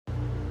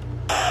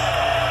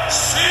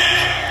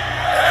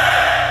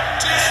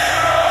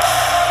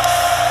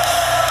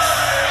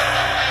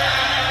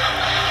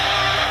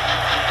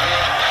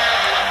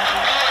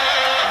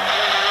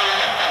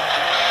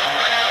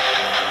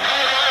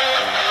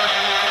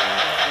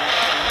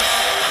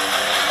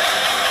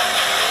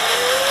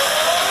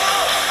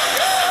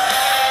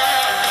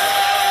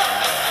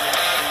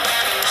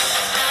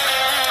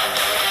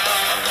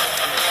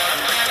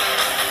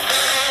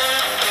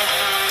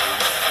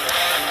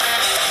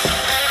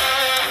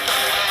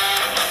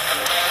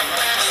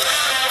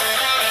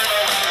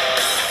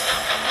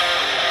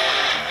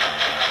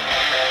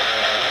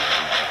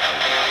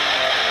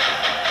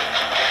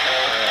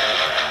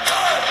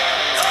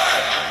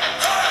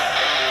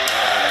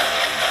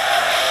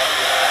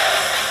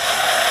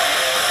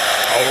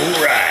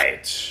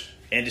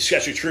And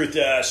Discuss Your Truth,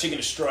 Seek and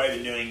Destroy. I've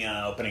been doing,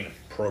 opening a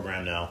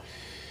program now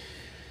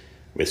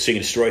with Seek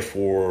and Destroy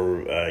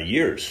for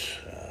years.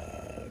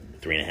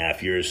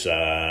 3.5 years.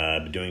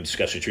 I've been doing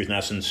Discuss Your Truth now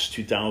since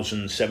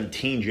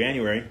 2017,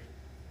 January.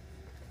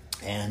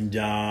 And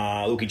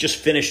look, we just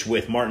finished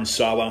with Martin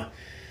Sala.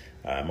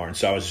 Martin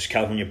Sala is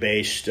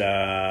California-based.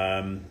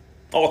 I'll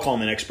call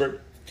him an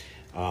expert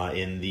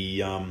in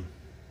the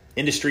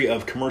industry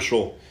of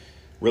commercial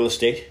real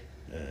estate,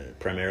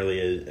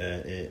 primarily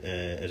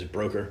as a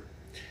broker.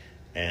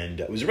 And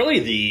it was really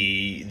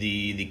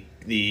the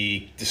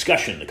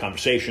discussion, the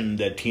conversation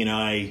that he and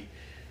I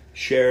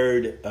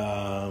shared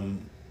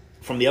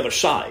from the other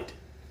side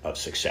of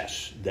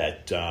success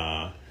that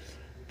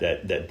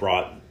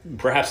brought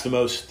perhaps the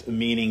most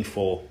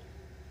meaningful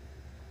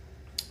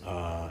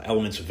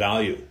elements of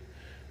value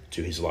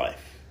to his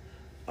life.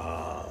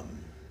 And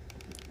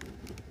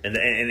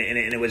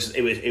it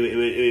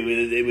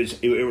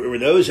were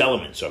those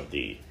elements of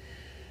the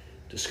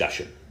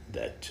discussion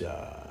that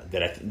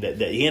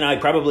he and I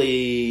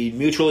probably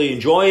mutually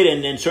enjoyed,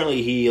 and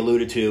certainly he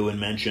alluded to and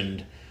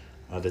mentioned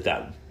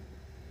that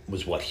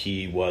was what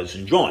he was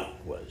enjoying,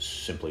 was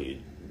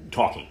simply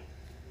talking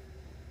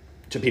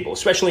to people,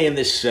 especially in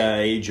this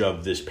age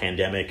of this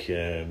pandemic,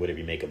 whatever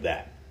you make of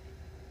that.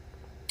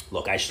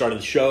 Look, I started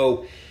the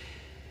show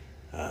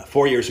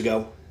 4 years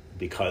ago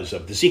because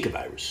of the Zika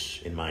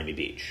virus in Miami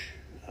Beach.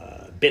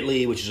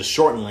 Bit.ly, which is a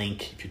shortened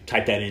link, if you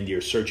type that into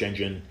your search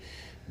engine,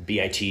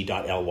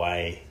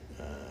 bit.ly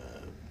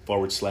 /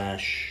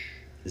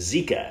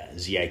 Zika,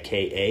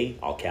 Z-I-K-A,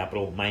 all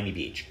capital, Miami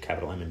Beach,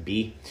 capital M and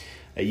B.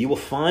 You will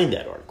find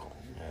that article.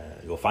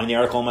 You'll find the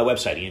article on my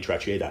website,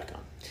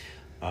 iantrottier.com.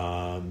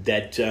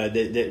 That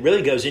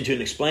really goes into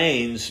and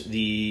explains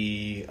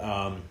the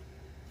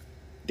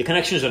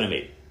connections that I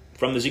made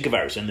from the Zika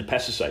virus and the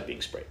pesticide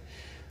being sprayed.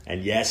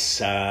 And yes,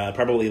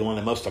 probably one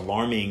of the most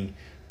alarming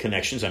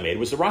connections I made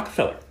was the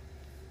Rockefeller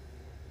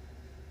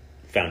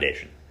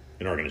Foundation,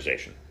 an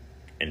organization,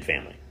 and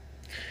family.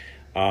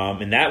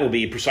 And that will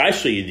be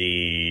precisely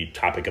the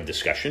topic of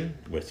discussion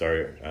with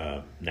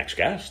our next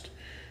guest,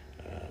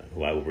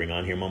 who I will bring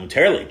on here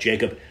momentarily,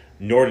 Jacob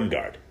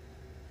Nordengard.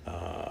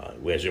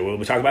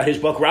 We'll talk about his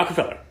book,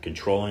 Rockefeller,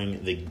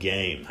 Controlling the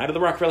Game. How did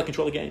the Rockefeller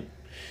control the game?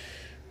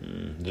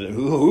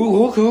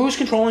 Who's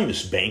controlling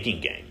this banking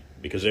game?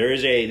 Because there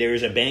is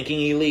a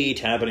banking elite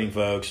happening,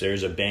 folks.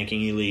 There's a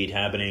banking elite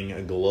happening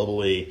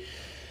globally.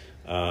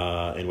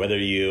 And whether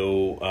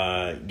you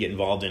get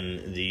involved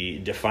in the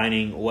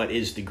defining what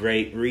is the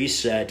Great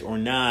Reset or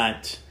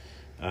not,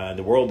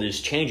 the world is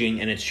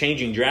changing, and it's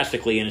changing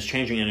drastically, and it's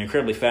changing at an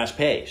incredibly fast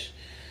pace.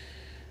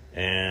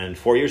 And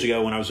 4 years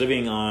ago, when I was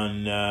living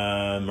on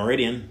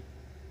Meridian,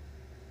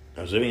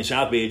 I was living in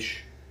South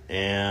Beach,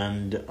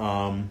 and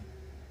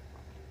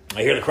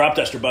I hear the crop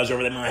duster buzz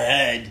over my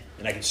head,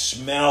 and I could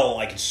smell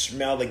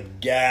the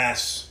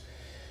gas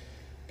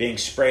being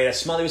sprayed. I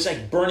smelled it was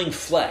like burning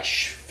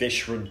flesh.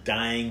 Fish were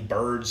dying,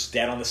 birds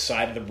dead on the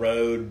side of the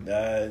road,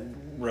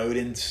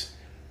 rodents.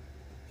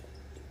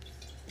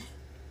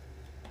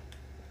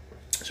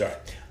 Sorry.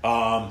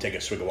 Take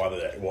a swig of water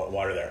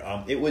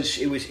there. It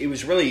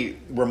was really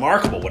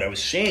remarkable what I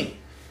was seeing,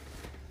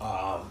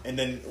 and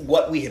then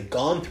what we have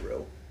gone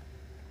through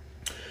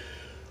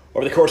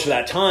over the course of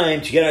that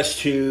time to get us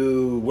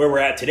to where we're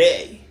at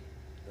today.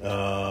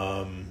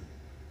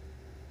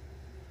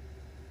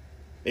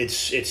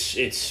 It's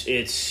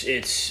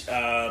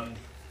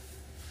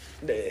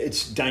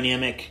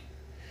dynamic,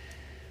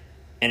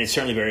 and it's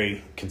certainly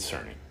very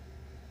concerning.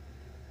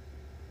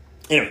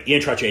 Anyway,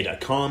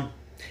 iantrottier.com.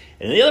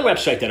 And the other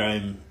website that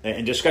and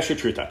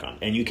discussyourtruth.com.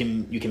 And you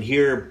can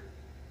hear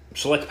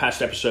select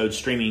past episodes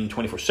streaming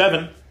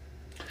 24/7.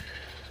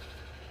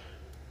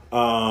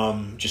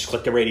 Just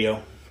click the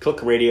radio. Click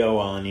the radio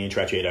on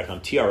iantrottier.com.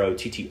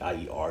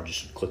 TROTTIER.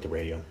 Just click the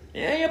radio.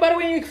 Yeah, by the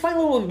way, you can find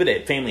a little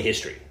bit of family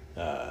history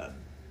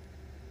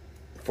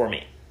for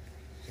me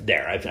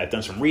there. I've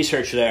done some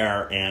research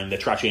there, and the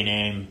Trottier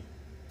name,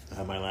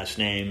 my last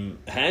name,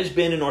 has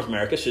been in North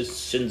America since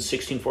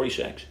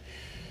 1646.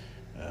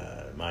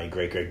 My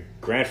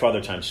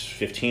great-great-grandfather times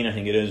 15, I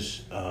think it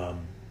is,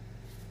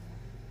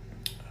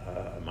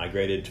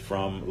 migrated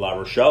from La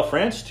Rochelle,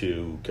 France,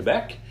 to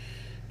Quebec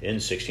in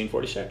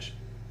 1646.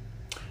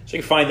 So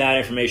you can find that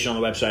information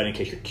on the website in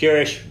case you're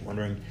curious,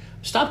 wondering.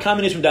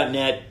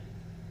 StopCommunism.net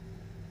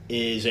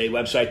is a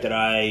website that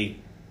I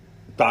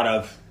thought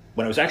of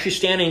when I was actually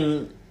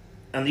standing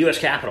on the U.S.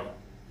 Capitol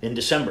in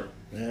December,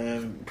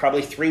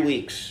 probably 3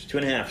 weeks,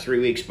 3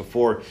 weeks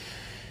before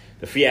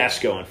the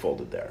fiasco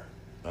unfolded there.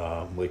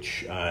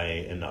 Which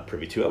I am not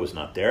privy to. I was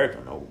not there. I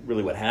don't know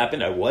really what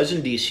happened. I was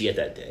in D.C. at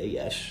that day,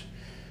 yes.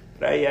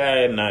 But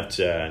I am not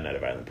a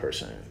violent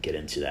person. I don't get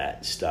into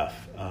that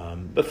stuff.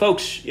 But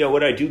folks,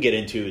 what I do get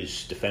into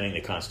is defending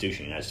the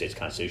Constitution, the United States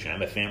Constitution.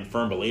 I'm a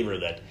firm believer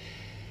that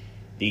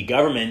the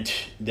government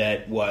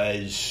that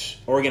was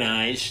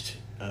organized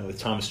with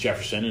Thomas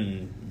Jefferson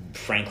and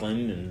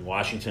Franklin and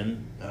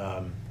Washington,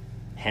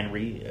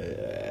 Henry,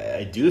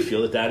 I do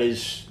feel that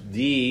is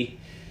the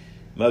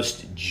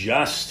most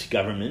just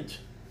government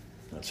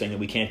I'm not saying that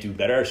we can't do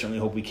better. I certainly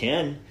hope we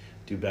can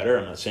do better.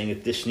 I'm not saying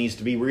that this needs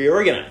to be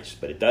reorganized,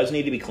 but it does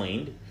need to be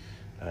cleaned.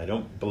 I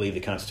don't believe the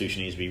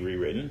Constitution needs to be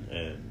rewritten.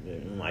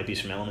 There might be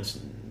some elements.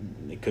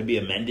 It could be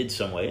amended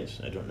some ways.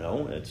 I don't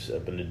know. It's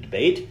open to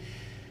debate.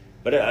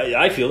 But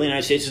I feel the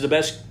United States is the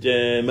best,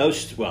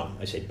 most, well,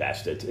 I say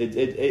best.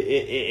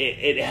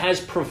 It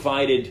has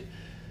provided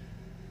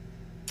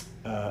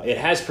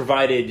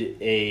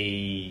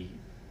a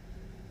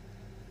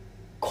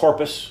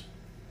corpus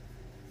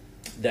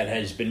that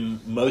has been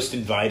most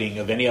inviting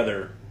of any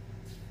other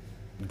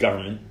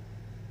government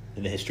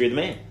in the history of the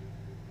man.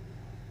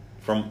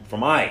 From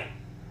my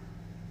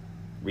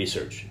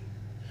research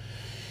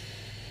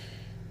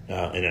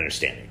and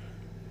understanding.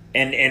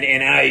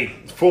 And I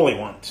fully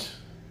want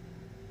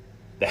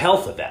the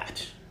health of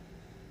that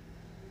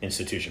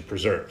institution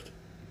preserved.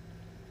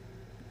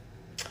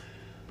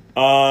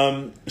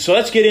 So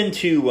let's get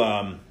into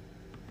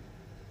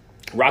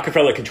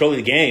Rockefeller controlling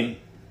the game,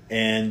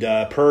 and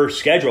per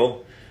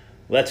schedule,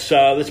 let's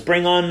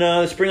bring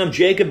on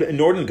Jacob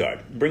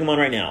Nordengard. Bring him on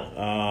right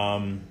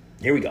now.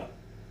 Here we go.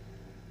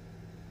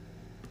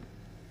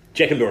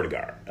 Jacob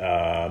Nordengard.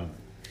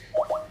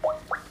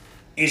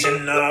 He's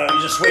in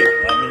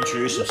Sweden. Let him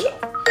introduce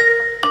himself.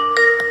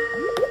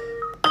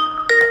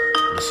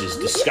 This is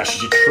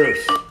Discussions of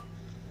Truth.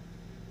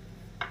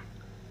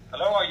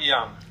 Hello,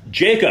 Ian.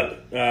 Jacob,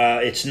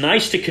 it's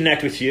nice to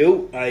connect with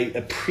you. I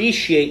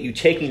appreciate you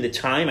taking the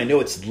time. I know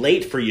it's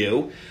late for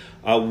you.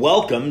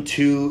 Welcome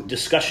to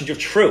Discussions of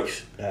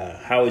Truth.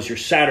 How has your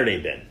Saturday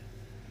been?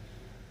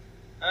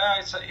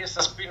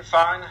 It's been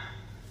fine.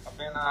 I've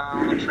been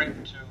on a trip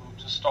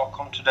to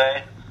Stockholm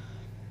today.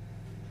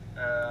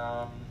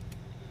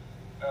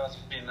 There's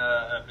been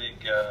a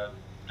big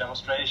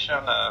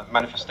demonstration,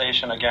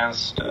 manifestation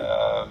against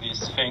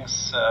these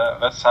things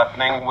that's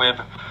happening with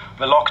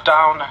the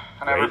lockdown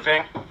and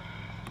everything.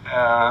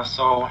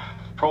 So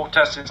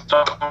protests in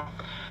Stockholm.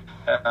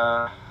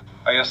 I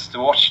just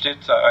watched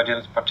it. I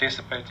didn't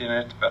participate in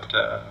it, but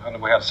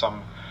and we had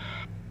a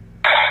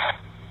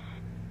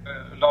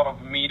lot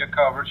of media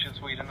coverage in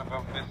Sweden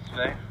about this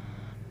today.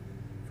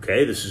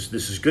 Okay, this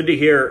is good to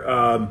hear.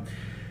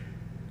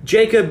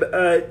 Jacob,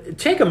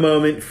 take a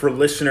moment for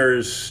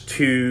listeners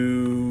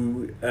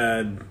to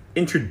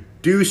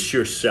introduce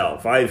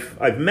yourself.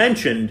 I've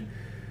mentioned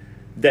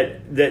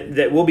that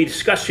we'll be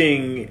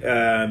discussing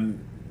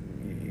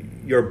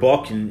your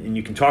book, and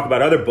you can talk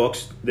about other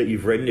books that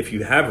you've written if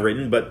you have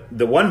written. But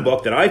the one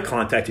book that I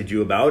contacted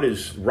you about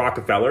is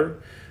Rockefeller,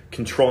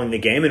 Controlling the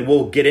Game, and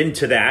we'll get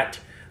into that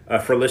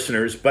for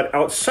listeners. But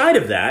outside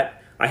of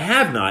that, I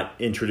have not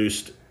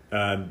introduced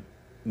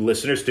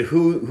listeners to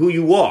who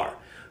you are.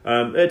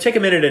 Take a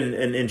minute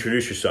and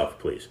introduce yourself,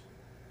 please.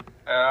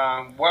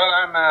 Well,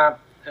 I'm a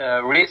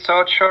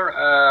researcher.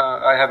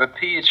 I have a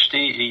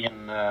PhD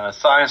in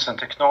Science and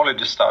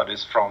Technology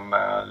Studies from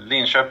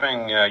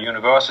Linköping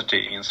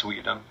University in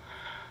Sweden.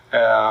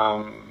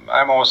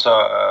 I'm also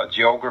a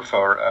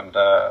geographer, and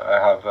I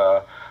have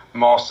a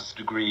master's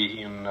degree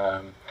in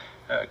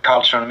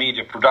culture and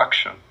media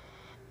production.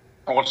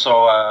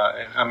 Also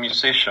a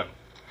musician,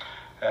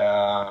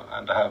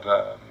 and I have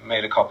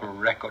made a couple of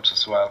records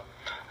as well.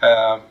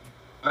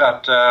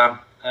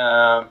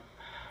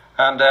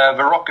 And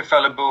the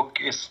Rockefeller book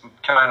is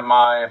kind of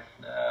my.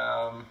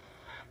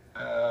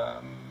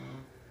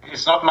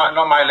 It's not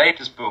my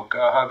latest book.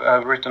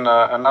 I've written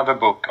another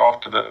book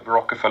after the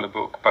Rockefeller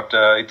book, but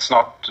it's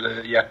not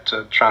yet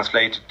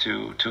translated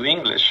to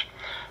English.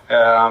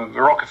 The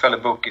Rockefeller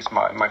book is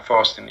my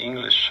first in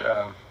English,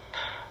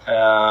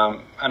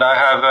 and I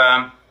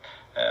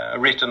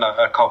have written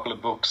a couple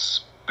of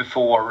books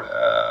before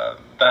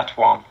that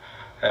one.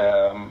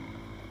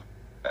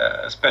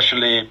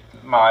 Especially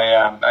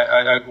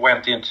I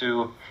went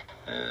into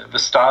the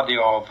study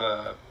of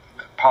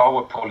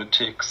power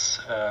politics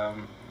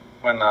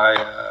when I,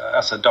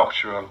 as a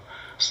doctoral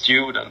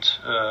student,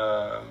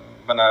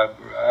 when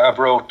I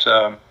wrote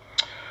a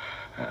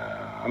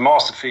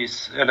master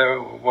thesis,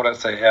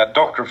 a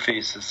doctoral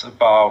thesis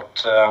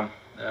about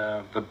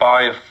the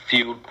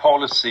biofuel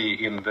policy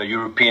in the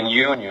European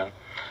Union.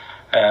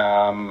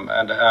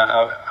 And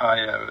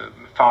I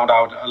found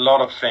out a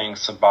lot of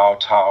things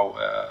about how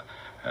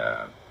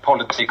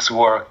politics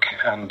work,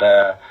 and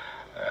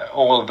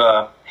all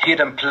the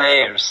hidden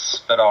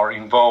players that are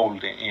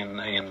involved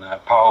in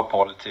power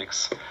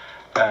politics.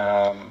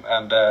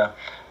 And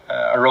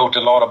I wrote a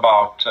lot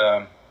about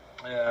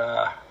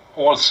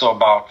also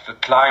about the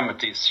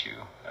climate issue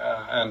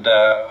and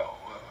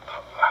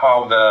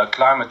how the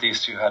climate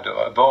issue had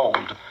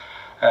evolved,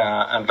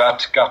 and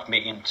that got me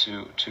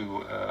into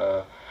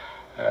the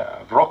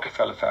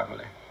Rockefeller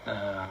family,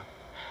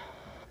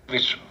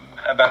 which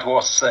that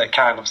was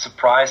kind of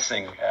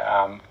surprising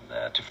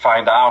to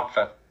find out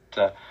that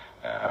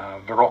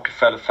the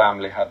Rockefeller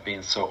family had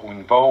been so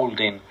involved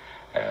in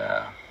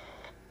the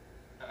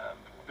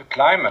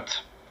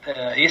climate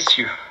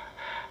issue.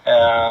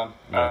 I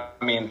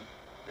mean,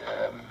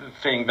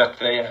 thing that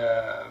they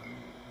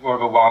were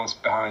the ones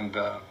behind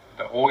the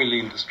oil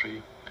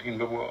industry in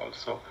the world.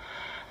 So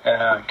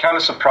kind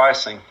of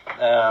surprising,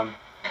 and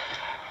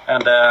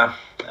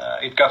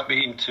it got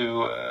me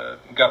to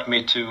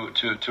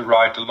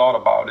write a lot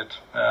about it,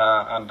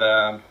 and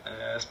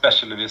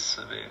especially this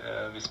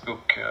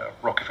book,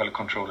 Rockefeller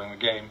Controlling the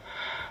Game,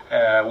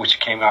 which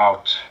came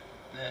out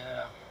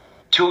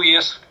 2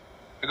 years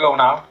ago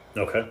now.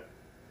 Okay.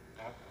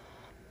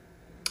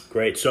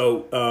 Great.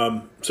 So,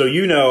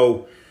 you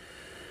know,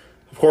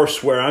 of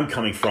course, where I'm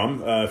coming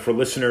from. For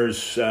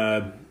listeners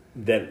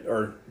that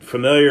are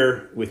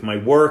familiar with my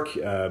work,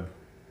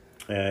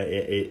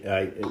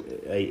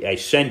 I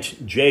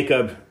sent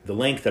Jacob the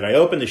link that I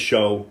opened the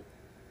show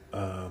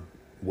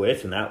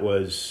with, and that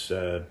was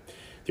the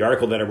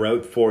article that I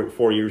wrote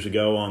 4 years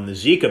ago on the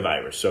Zika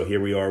virus. So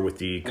here we are with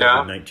the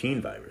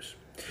COVID-19 virus.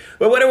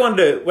 But what I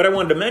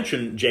wanted to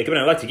mention, Jacob,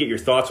 and I'd like to get your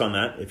thoughts on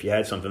that if you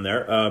had something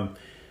there.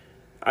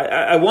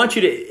 I want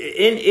you to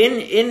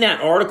in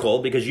that article,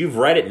 because you've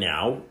read it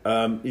now.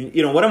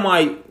 One of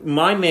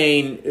my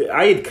main,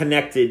 I had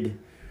connected.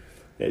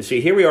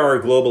 See, here we are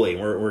globally.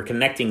 We're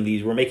connecting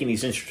these. We're making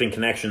these interesting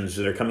connections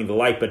that are coming to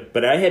light.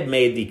 But I had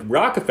made the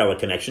Rockefeller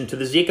connection to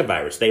the Zika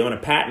virus. They own a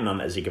patent on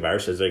that Zika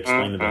virus, as I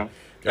explained in the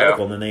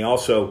article, and then they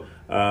also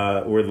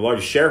were the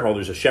largest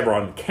shareholders of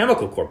Chevron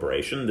Chemical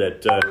Corporation.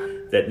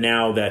 That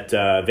now that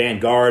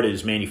Vanguard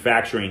is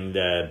manufacturing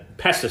the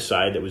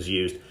pesticide that was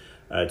used.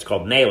 It's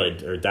called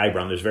Naled or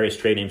Dibron. There's various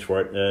trade names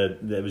for it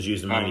that was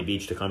used in Miami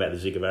Beach to combat the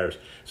Zika virus.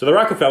 So the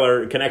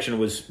Rockefeller connection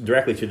was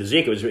directly to the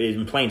Zika. It was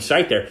in plain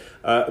sight there.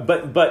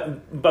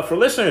 But for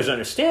listeners to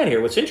understand here,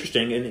 what's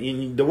interesting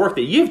in the work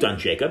that you've done,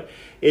 Jacob,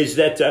 is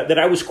that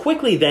I was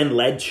quickly then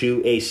led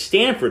to a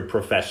Stanford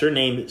professor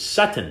named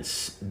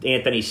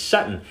Anthony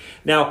Sutton.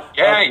 Now,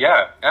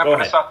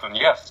 Anthony Sutton.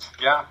 Yes,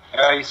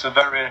 he's a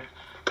very,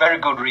 very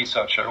good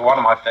researcher. One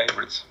of my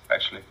favorites,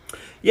 actually.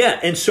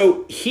 Yeah, and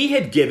so he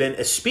had given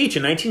a speech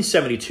in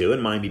 1972 in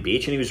Miami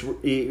Beach, and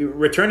he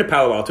returned to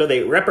Palo Alto.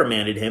 They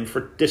reprimanded him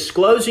for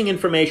disclosing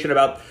information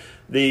about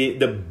the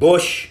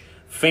Bush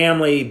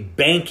family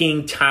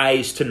banking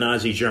ties to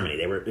Nazi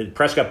Germany.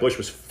 Prescott Bush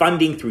was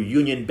funding through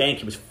Union Bank.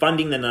 He was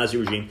funding the Nazi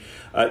regime.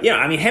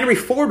 Henry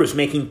Ford was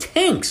making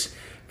tanks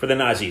for the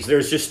Nazis.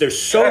 There's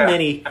so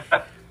many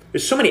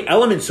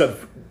elements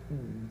of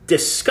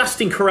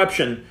disgusting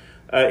corruption.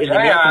 And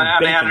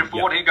Henry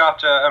Ford, he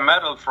got a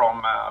medal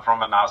from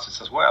the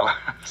Nazis as well.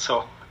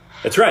 So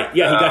that's right.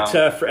 Yeah, he got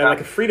like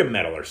a freedom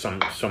medal or some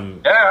garbage.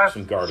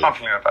 Something like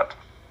that.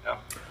 Yeah.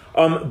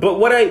 But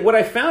what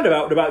I found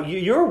about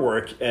your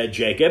work,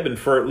 Jacob, and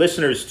for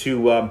listeners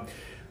to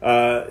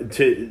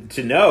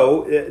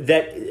know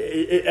that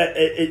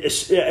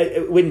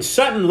when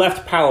Sutton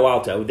left Palo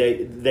Alto,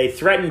 they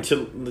threatened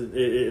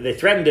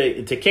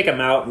to kick him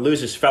out and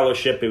lose his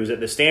fellowship. It was at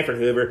the Stanford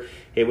Hoover.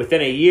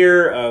 Within a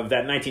year of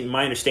that,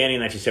 my understanding,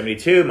 in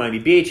 1972, Miami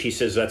Beach, he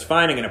says, that's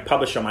fine, I'm going to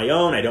publish on my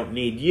own, I don't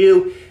need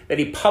you. Then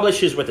he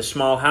publishes with a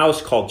small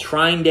house called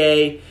Trine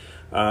Day,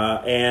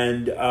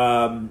 and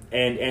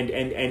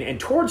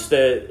towards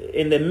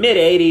in the mid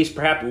 80s,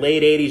 perhaps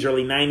late 80s,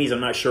 early 90s,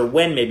 I'm not sure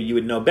when, maybe you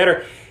would know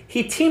better,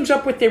 he teams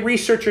up with a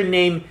researcher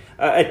named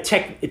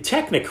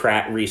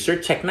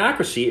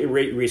technocracy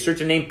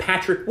researcher named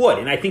Patrick Wood,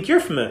 and I think you're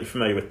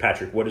familiar with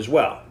Patrick Wood as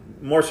well.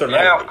 More so.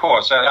 Yeah, of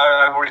course.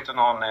 I've written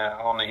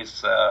on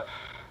his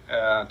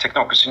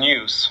Technocracy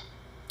News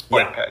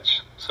webpage.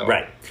 So,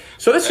 right.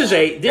 So this is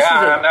a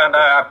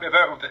I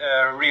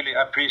really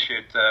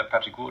appreciate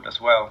Patrick Wood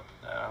as well.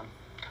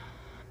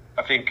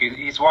 I think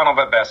he's one of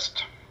the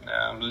best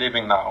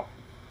living now.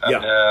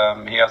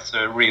 And he has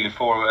really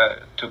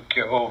took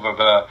over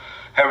the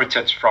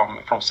heritage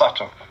from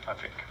Sutton, I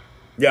think.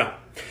 Yeah.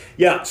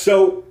 Yeah,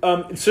 so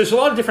there's a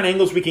lot of different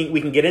angles we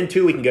can get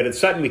into. We can get into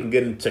Sutton, we can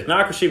get into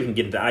technocracy, we can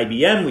get into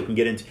IBM, we can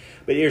get into.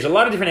 But there's a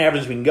lot of different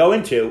avenues we can go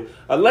into.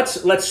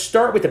 Let's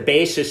start with the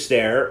basis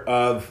there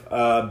of.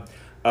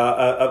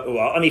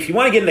 If you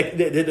want to get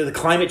into the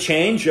climate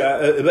change,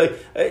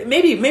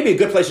 maybe a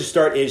good place to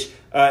start is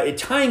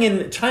tying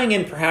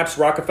in perhaps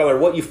Rockefeller.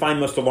 What you find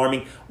most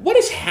alarming? What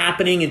is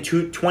happening in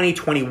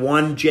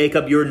 2021,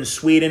 Jacob? You're in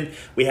Sweden.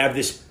 We have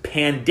this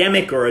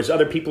pandemic, or as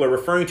other people are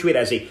referring to it,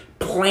 as a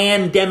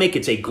plandemic.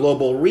 It's a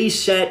global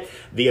reset.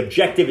 The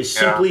objective is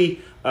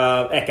simply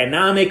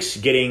economics,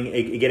 getting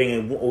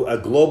a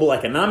global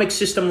economic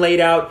system laid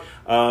out.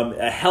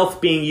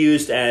 Health being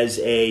used as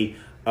a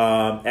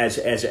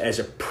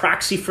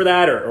proxy for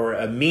that, or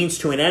a means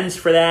to an end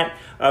for that.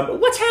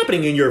 What's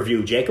happening in your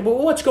view, Jacob?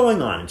 What's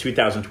going on in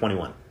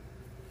 2021?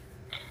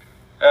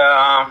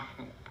 A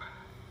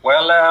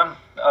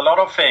lot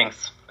of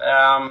things.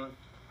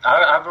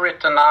 I've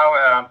written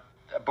now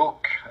a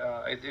book.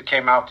 It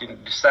came out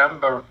in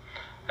December.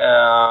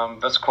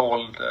 That's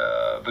called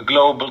The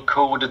Global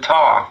Coup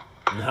d'etat.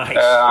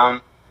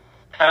 Nice.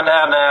 And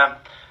then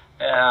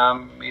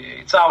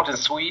it's out in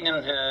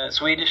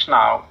Swedish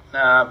now,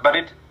 but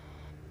it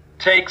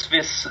takes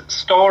this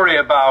story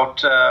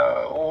about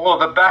all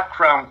the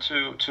background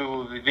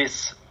to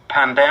this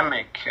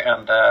pandemic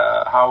and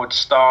how it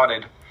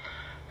started,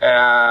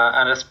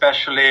 and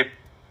especially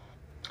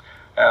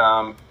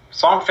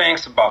some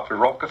things about the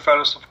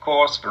Rockefellers, of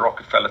course, the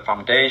Rockefeller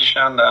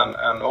Foundation,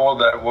 and all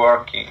their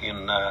work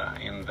in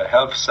the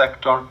health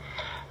sector.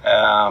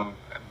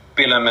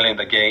 Bill and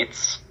Melinda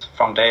Gates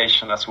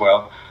Foundation as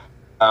well,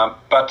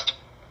 but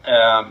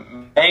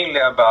mainly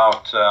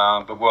about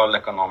the World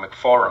Economic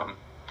Forum,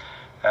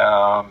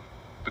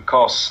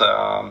 because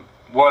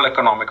World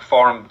Economic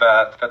Forum,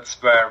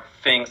 that's where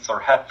things are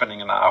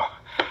happening now.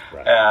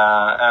 Right.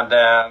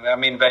 I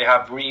mean, they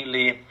have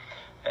really,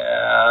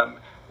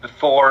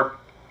 before,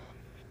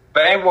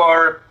 they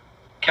were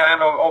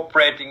kind of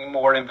operating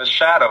more in the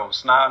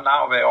shadows.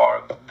 Now they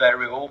are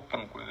very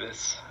open with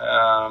this.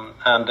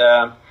 And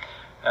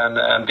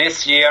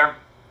this year,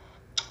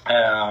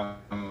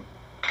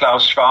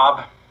 Klaus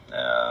Schwab,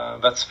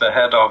 that's the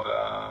head of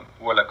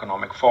World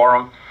Economic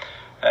Forum,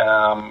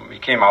 he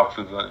came out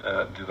with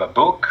a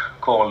book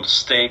called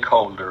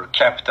Stakeholder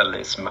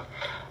Capitalism,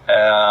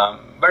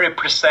 where he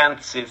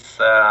presents his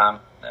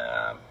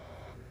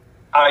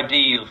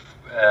ideal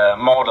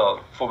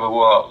model for the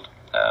world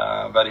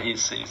that he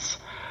sees,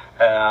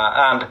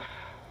 and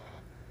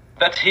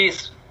that he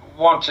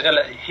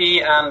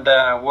and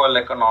World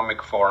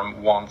Economic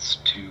Forum wants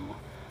to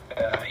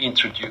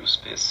introduce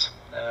this.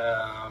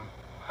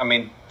 I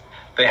mean,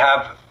 they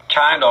have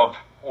kind of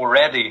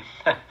already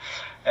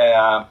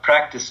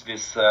practiced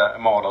this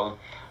model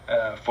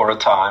for a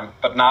time,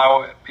 but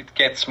now it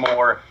gets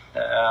more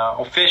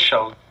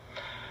official.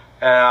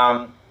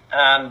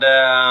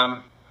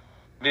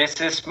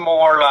 This is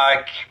more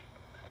like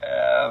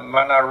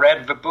when I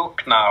read the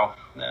book now,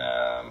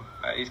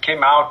 it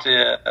came out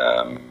at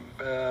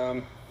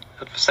the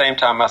same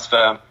time as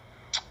the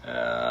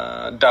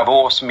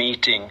Davos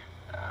meeting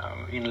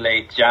in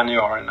late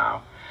January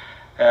now.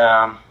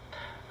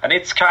 And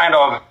it's kind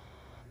of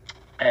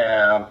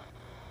a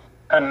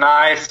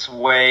nice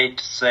way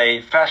to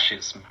say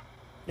fascism.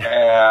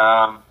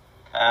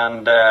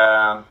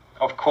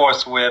 Of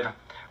course,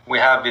 we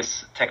have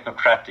this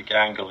technocratic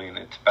angle in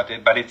it,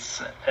 but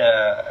it's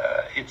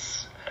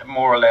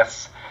more or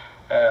less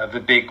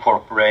the big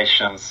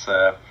corporations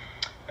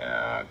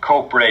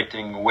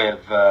cooperating with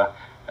the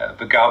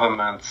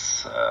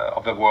governments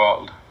of the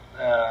world.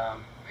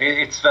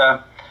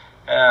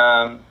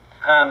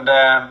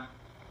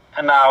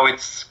 And now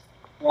it's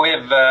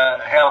with the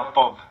help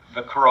of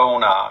the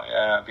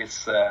corona,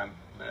 this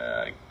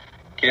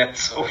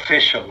gets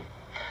official,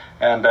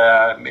 and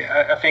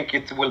I think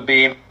it will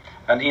be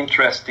an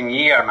interesting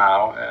year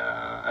now.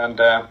 And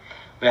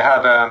they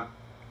have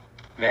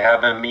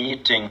a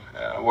meeting,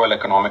 World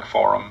Economic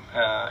Forum,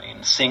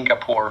 in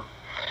Singapore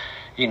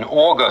in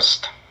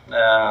August. They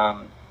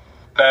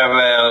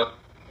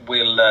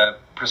will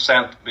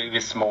present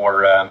this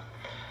more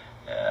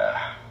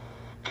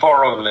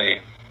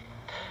thoroughly.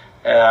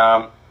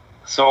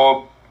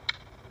 So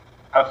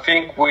I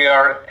think we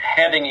are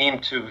heading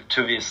into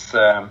this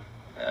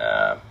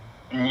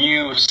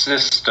new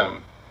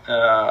system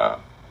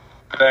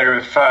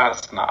very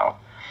fast now,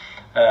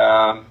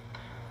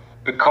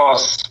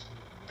 because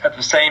at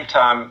the same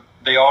time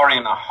they are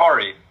in a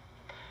hurry,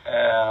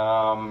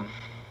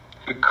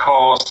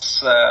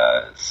 because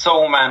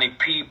so many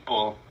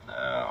people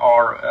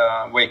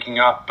are waking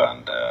up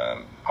and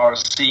are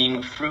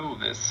seeing through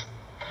this.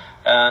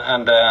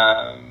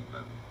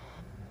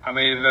 I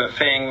mean, the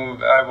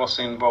thing I was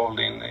involved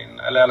in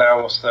I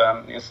was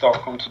in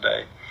Stockholm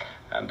today,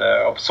 and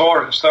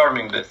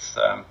observing this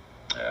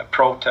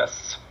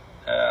protests,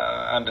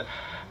 and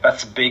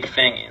that's a big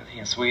thing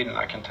in Sweden,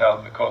 I can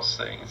tell, because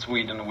in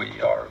Sweden we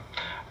are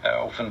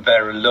often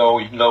very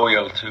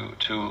loyal to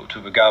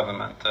the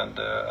government and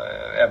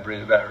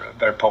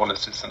their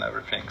policies and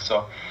everything.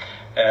 So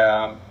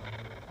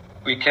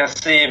we can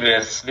see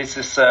this. This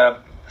is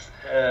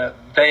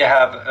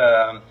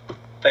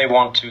they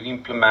want to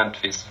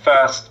implement this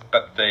fast,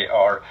 but they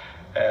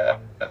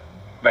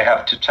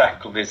have to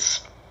tackle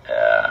this,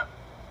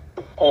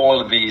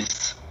 all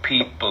these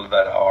people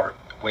that are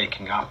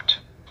waking up to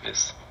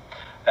this,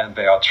 and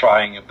they are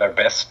trying their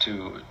best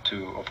to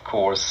of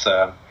course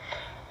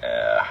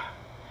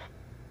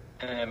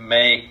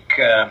make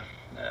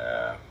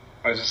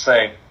what to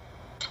say,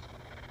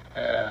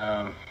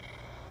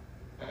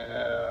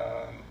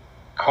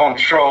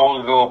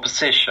 control the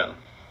opposition,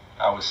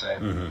 I would say.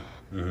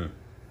 Mm-hmm. Mm-hmm.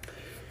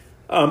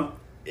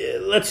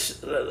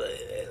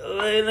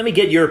 Let me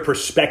get your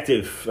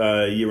perspective.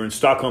 You were in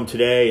Stockholm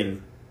today,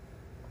 and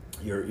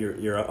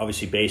you're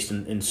obviously based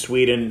in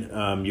Sweden.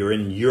 You're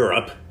in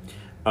Europe.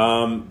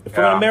 From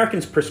an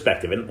American's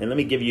perspective, and let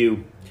me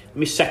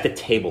set the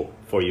table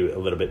for you a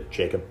little bit,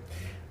 Jacob.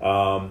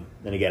 And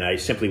again, I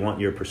simply want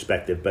your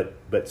perspective.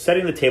 But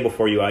setting the table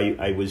for you,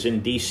 I was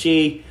in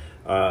D.C.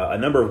 A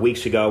number of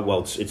weeks ago.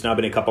 Well, it's now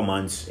been a couple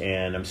months,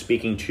 and I'm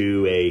speaking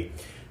to a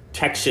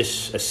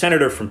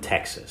senator from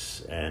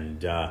Texas,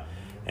 and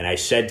I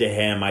said to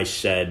him, I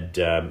said,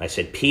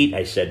 Pete,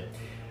 I said,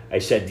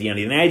 the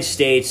United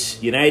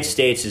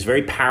States is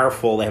very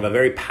powerful. They have a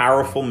very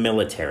powerful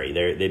military.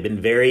 They've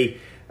been very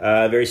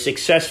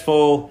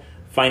successful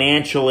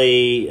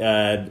financially,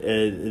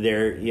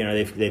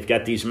 they're they've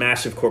got these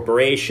massive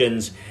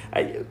corporations.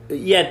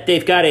 Yet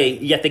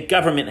the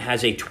government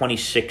has a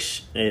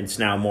 26. It's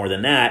now more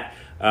than that.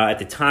 At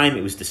the time,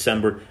 it was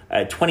December,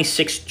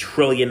 $26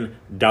 trillion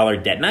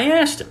debt. And I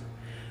asked him,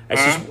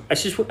 I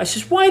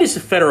says, why does the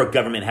federal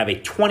government have a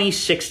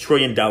 $26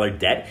 trillion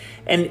debt?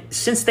 And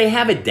since they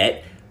have a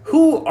debt,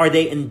 who are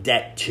they in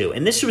debt to?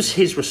 And this was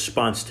his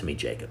response to me,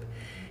 Jacob.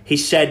 He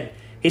says,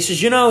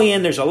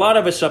 Ian, there's a lot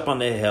of us up on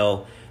the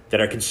Hill that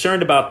are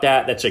concerned about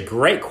that. That's a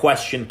great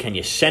question. Can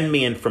you send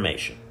me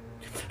information?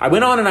 I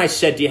went on and I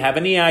said, do you have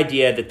any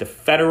idea that the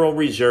Federal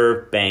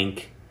Reserve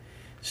Bank,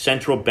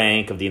 Central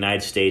Bank of the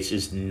United States,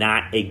 is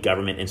not a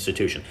government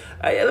institution?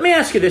 Let me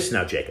ask you this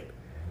now, Jacob.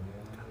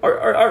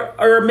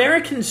 Are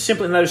Americans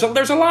simply... There's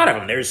a lot of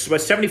them. There's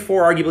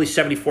arguably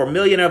 74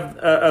 million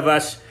of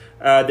us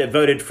that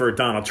voted for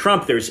Donald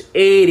Trump. There's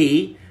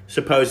 80...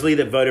 supposedly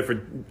that voted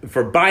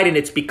for Biden.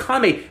 It's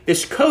become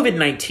this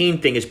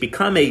COVID-19 thing has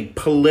become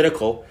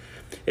political.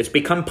 It's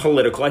become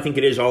political. I think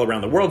it is all around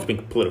the world. It's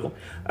being political.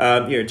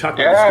 You're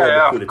talking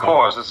about of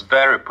course, it's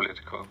very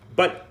political.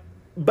 But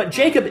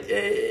Jacob,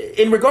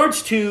 in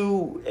regards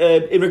to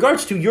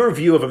your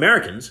view of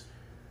Americans,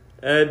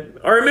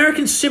 are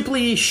Americans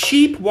simply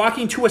sheep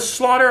walking to a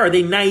slaughter? Are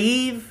they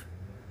naive?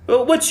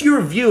 What's your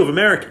view of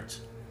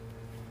Americans?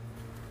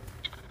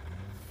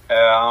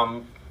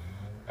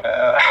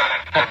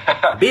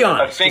 Be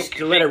honest. I think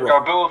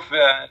are both.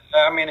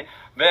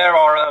 There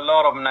are a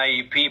lot of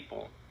naive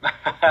people.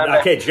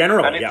 Okay,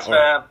 general. And it's,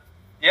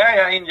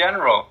 in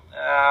general,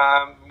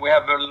 we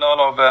have a lot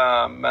of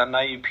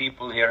naive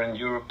people here in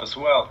Europe as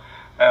well.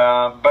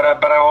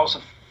 But I also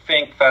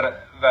think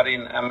that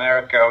in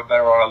America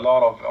there are a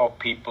lot of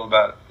people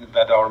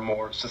that are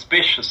more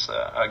suspicious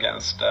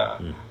against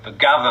the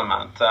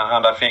government,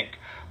 and I think.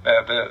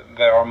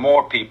 There are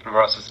more people who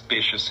are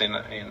suspicious in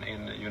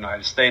the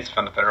United States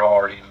than there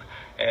are in,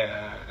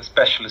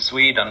 especially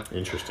Sweden.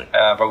 Interesting.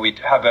 But we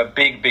have a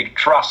big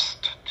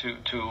trust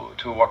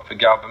to what the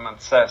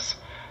government says.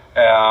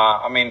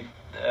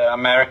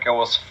 America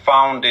was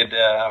founded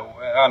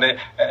on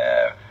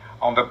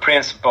the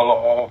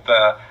principle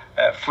of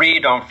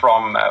freedom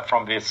from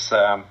this.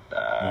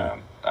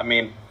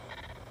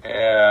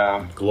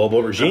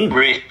 Global regime.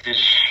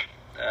 British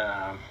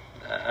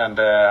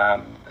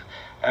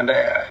and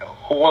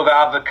all the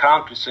other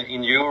countries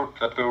in Europe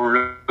that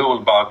were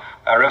ruled by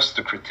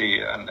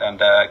aristocracy and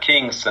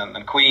kings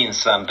and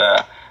queens and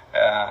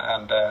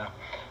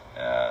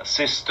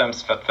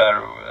systems that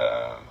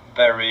were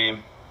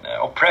very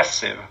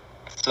oppressive.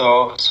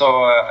 So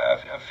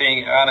I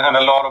think, and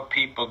a lot of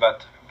people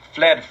that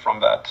fled from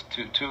that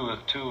to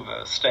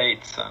the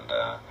states, and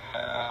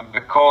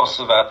because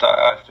of that,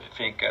 I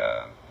think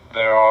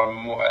there are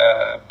more,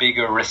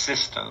 bigger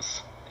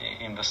resistance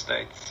in the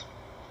states.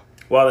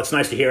 Well, it's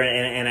nice to hear,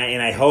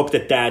 and I hope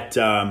that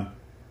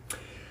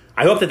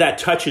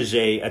touches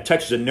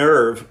a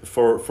nerve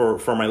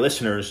for my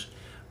listeners,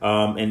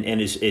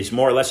 and is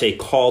more or less a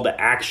call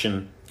to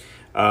action,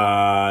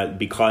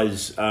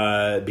 because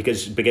I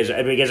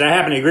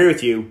happen to agree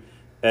with you,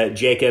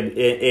 Jacob,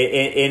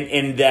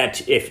 in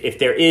that if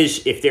there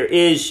is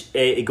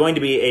going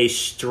to be a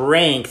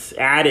strength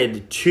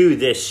added to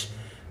this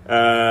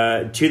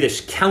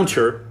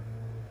counter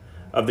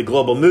of the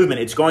global movement,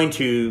 it's going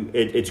to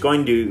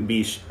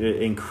be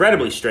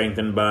incredibly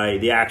strengthened by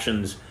the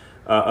actions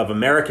of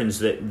Americans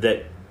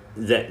that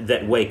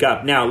wake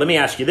up. Now, let me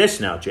ask you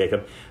this now,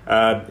 Jacob.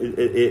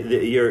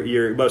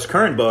 Your most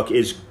current book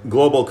is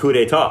Global Coup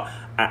d'etat.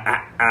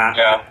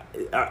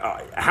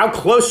 How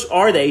close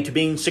are they to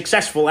being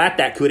successful at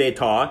that coup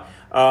d'etat?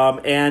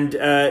 And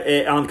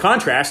on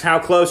contrast, how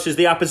close is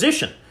the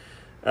opposition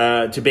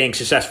to being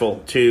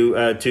successful to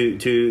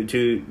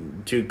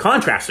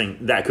contrasting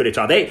that coup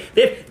d'etat? They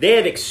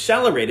have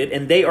accelerated,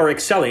 and they are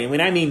accelerating.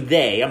 When I mean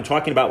they, I'm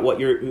talking about what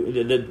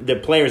the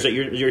players that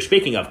you're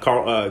speaking of,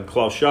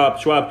 Klaus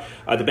Schwab,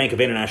 the Bank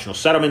of International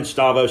Settlements,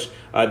 Davos,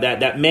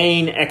 that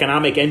main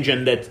economic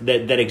engine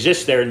that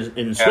exists there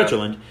in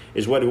Switzerland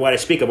is what I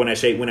speak of when I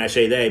say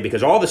they,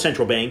 because all the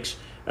central banks,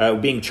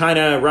 being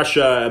China,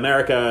 Russia,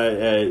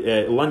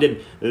 America,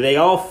 London, they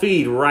all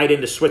feed right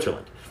into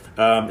Switzerland.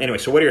 Anyway,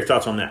 so what are your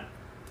thoughts on that?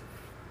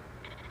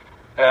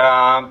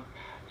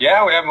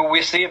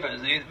 We see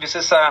this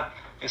is a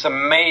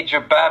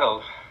major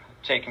battle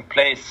taking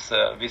place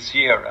this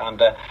year, and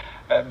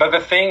but the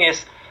thing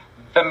is,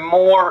 the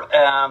more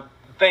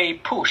they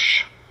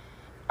push,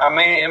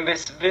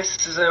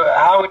 this is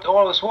how it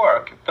always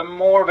works. The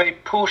more they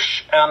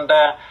push and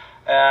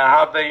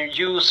how they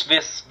use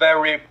this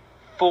very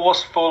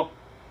forceful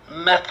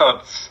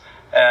methods,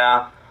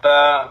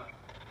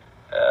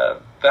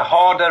 the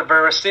harder the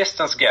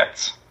resistance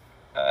gets.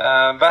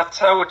 That's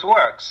how it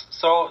works.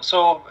 So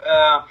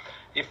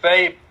if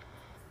they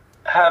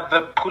have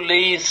the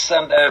police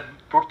and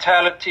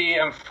brutality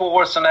and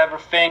force and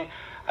everything,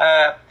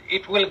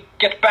 it will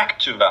get back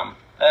to them.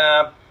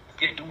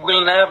 It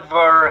will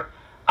never.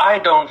 I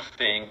don't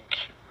think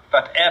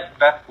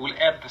that will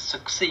ever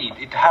succeed.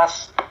 It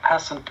has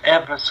hasn't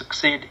ever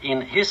succeeded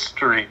in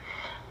history.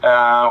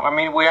 I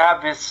mean, we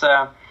have this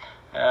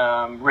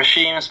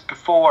regimes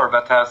before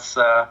that has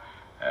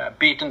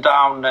beaten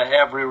down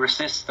every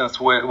resistance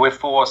with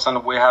force,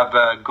 and we have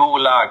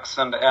gulags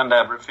and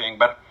everything,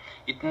 but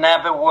it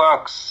never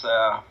works.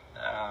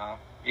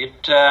 They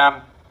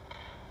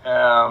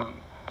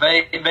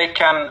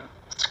can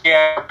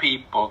scare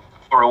people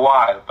for a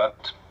while,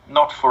 but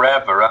not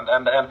forever.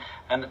 And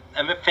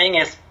the thing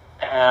is,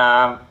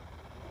 I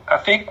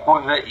think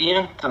with the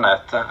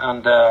internet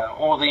and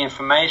all the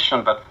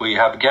information that we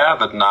have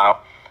gathered now,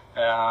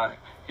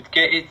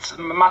 it's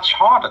much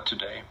harder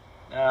today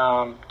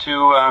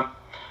to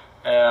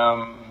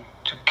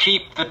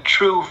keep the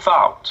truth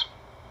out.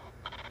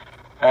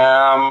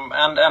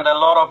 And a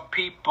lot of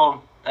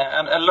people,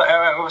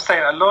 I would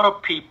say a lot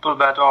of people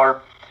that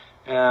are,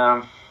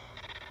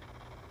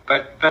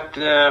 but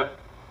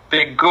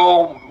they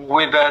go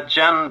with the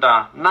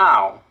agenda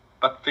now,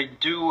 but they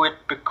do it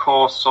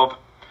because of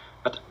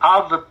that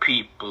other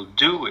people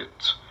do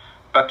it.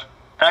 But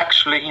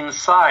actually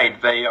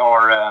inside they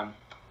are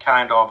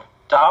kind of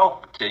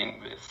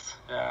doubting this,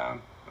 that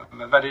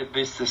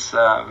this is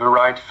the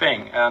right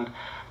thing. And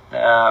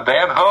they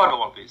have heard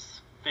all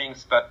these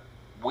things that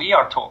we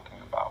are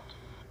talking about.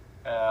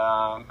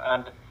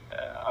 And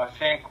I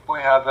think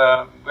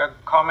we're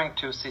coming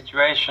to a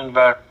situation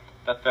where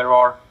that there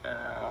are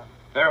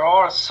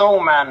so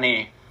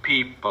many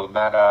people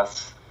that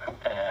has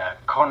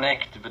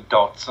connect the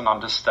dots and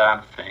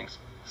understand things.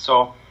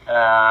 So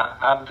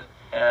I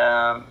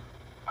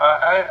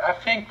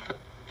think that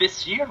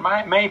this year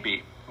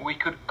maybe we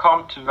could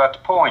come to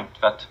that point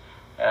that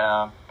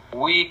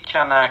we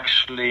can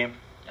actually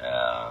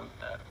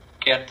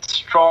get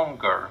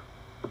stronger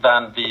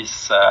than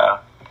this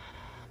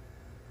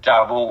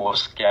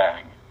Davos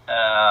gang,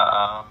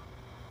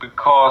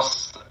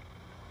 because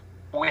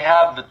we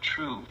have the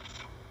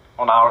truth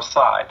on our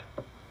side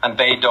and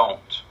they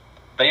don't.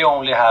 They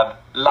only have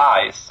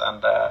lies,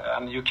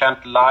 and you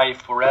can't lie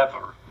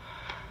forever.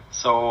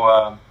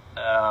 So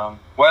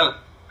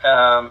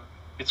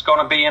it's going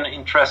to be an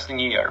interesting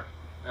year.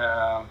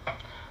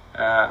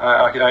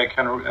 I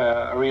can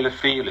really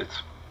feel it.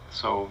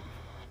 So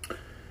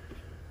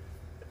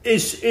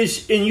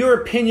is in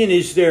your opinion,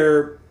 is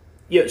there?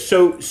 Yeah.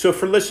 So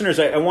for listeners,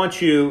 I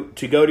want you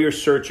to go to your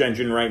search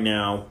engine right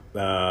now,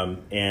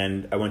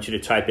 and I want you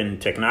to type in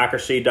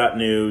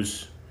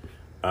technocracy.news.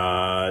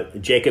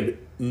 Jacob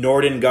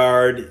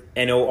Nordangard,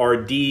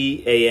 Nordangard.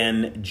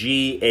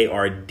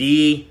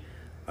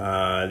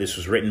 This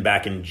was written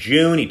back in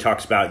June. He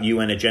talks about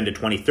UN Agenda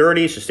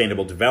 2030,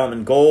 Sustainable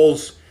Development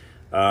Goals.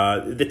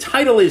 The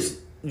title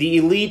is The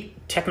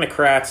Elite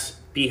Technocrats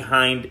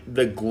Behind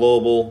the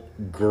Global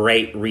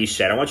Great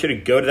Reset. I want you to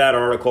go to that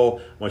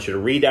article. I want you to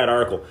read that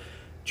article.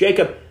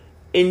 Jacob,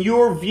 in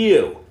your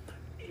view,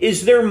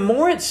 is there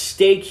more at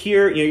stake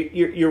here?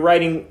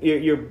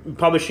 You're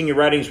publishing your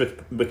writings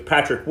with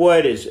Patrick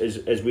Wood.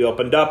 As we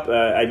opened up,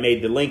 I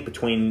made the link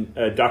between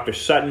Dr.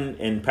 Sutton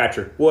and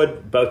Patrick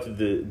Wood, both of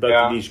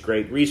these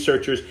great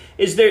researchers.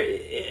 Is there?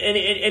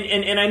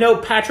 And I know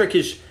Patrick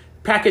is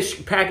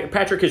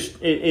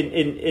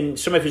in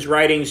some of his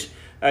writings.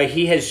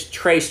 He has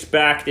traced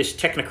back this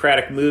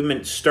technocratic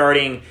movement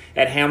starting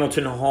at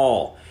Hamilton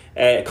Hall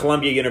at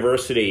Columbia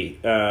University,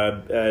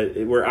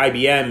 where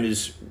IBM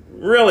is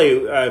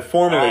really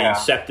formally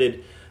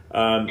incepted.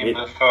 In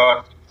the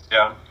first,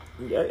 yeah.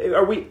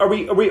 Are we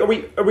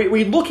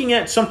looking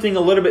at something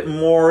a little bit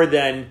more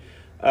than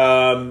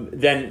a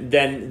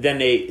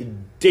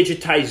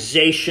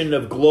digitization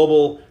of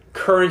global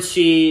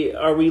currency?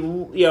 Are we,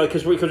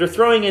 because we're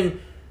throwing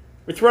in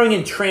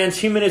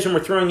transhumanism,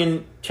 we're throwing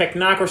in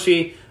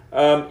technocracy.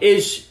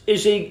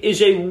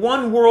 Is a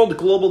one world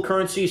global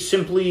currency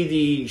simply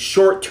the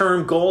short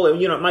term goal?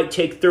 It might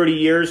take 30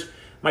 years.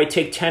 Might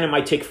take 10, it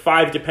might take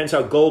 5, depends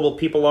how global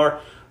people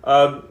are.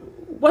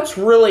 What's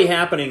really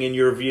happening in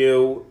your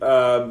view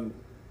from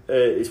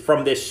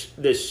this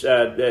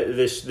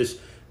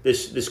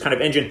kind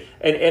of engine?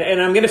 And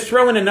I'm going to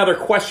throw in another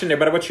question there,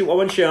 but I want you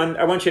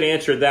to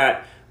answer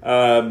that.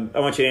 I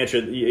want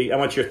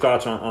your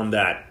thoughts on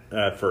that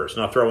first,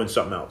 and I'll throw in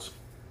something else.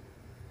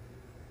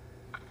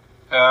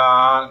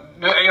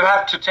 You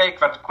have to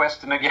take that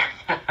question again.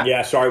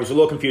 Yeah, sorry, it was a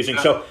little confusing.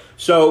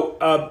 So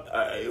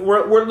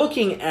we're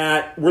looking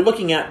at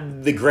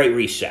the Great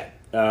Reset.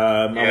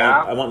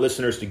 I want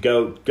listeners to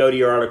go to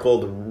your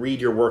article, to read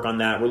your work on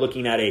that. We're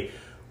looking at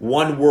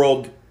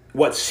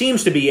what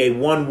seems to be a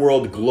one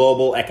world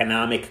global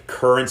economic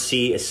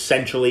currency,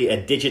 essentially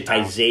a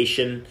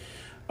digitization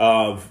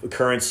of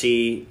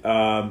currency.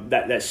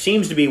 That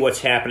seems to be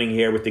what's happening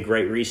here with the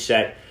Great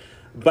Reset.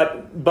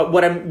 But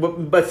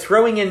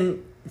throwing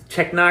in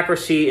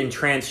technocracy and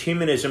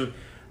transhumanism,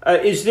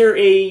 is there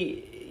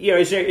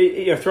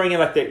throwing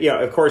in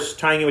of course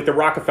tying in with the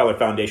Rockefeller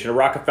Foundation? The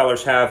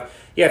Rockefellers have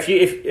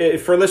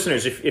if for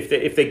listeners,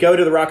 if they go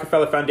to the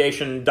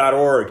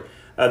RockefellerFoundation.org,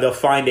 they'll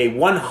find a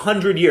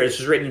 100-year. This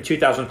was written in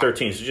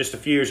 2013, so just a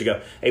few years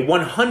ago. A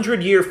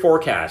 100-year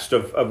forecast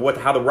of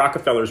how the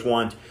Rockefellers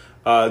want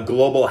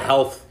global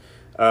health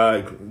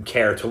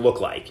care to look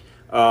like.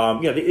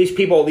 These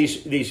people,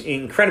 these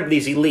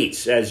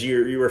elites, as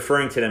you're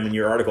referring to them in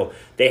your article,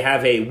 they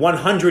have a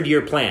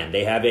 100-year plan.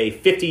 They have a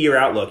 50-year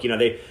outlook.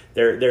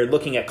 They're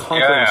looking at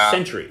conquering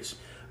centuries.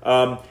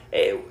 So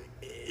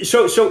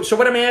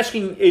what I'm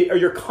asking are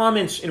your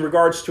comments in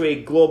regards to a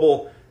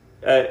global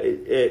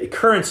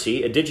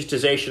currency, a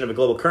digitization of a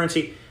global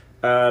currency.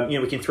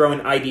 We can throw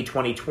in ID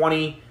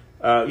 2020.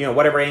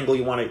 Whatever angle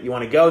you want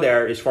to go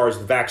there, as far as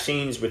the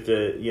vaccines, with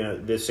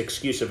this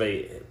excuse of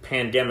a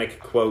pandemic,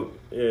 quote,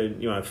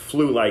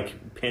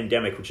 flu-like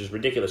pandemic, which is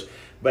ridiculous.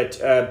 But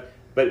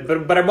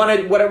what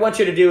I want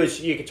you to do is,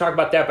 you can talk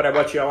about that, but I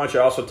want you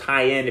to also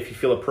tie in, if you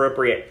feel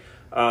appropriate,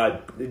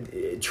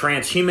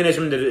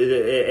 transhumanism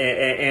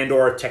and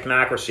or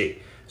technocracy.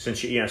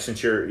 Since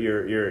you're,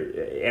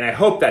 and I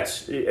hope I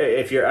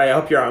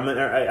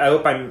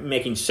hope I'm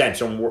making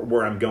sense on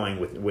where I'm going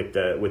with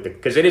the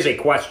because it is a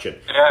question.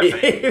 Yeah.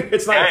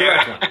 It's not a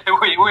direct one.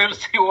 We'll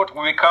see what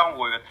we come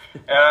with.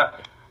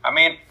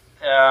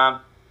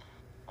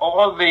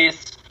 All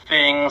these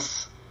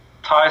things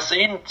ties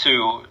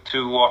into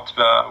what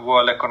the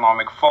World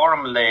Economic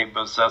Forum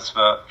labels as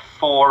the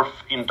fourth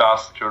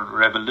industrial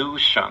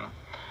revolution,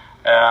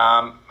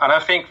 and I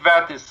think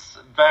that is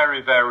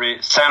very,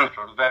 very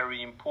central,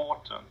 very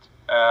important,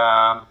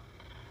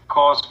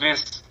 because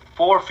this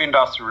fourth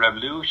industrial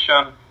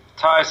revolution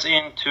ties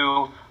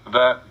into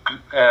the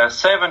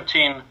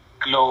 17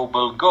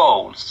 global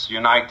goals,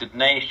 United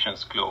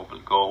Nations global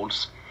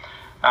goals.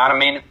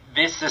 And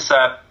this is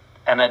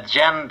an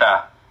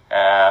agenda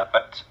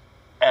that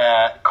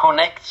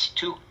connects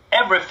to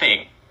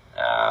everything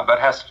that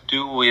has to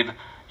do with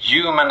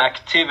human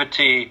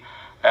activity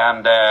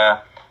and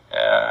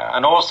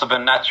also the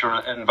natural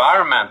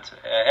environment,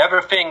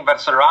 everything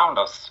that's around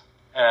us,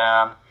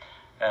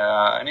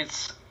 and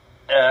it's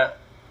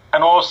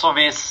and also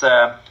these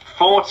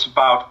thoughts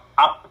about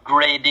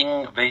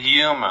upgrading the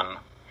human.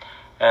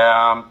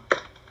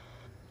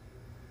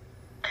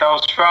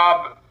 Klaus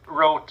Schwab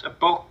wrote a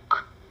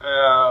book,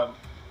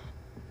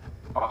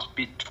 must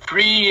be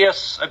 3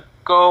 years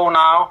ago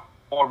now,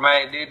 or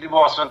maybe it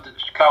wasn't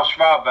Klaus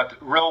Schwab that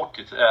wrote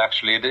it,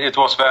 actually. It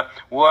was the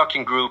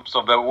working groups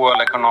of the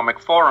World Economic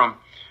Forum,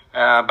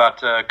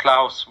 but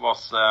Klaus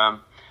was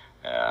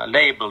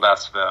labeled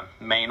as the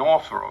main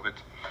author of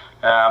it.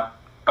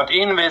 But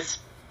in this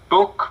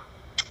book,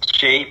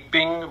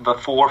 Shaping the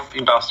Fourth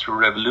Industrial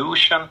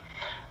Revolution,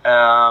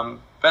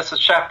 there's a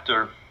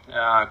chapter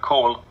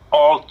called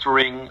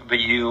Altering the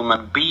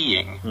Human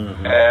Being.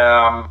 Mm-hmm.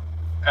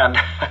 And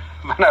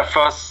when I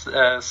first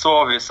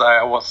saw this,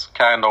 I was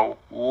kind of,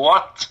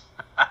 what?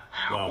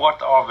 Wow. What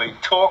are they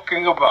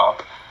talking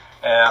about?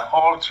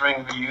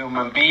 Altering the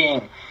human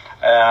being.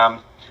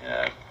 And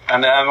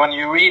when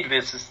you read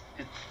this,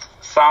 it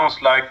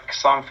sounds like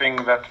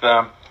something that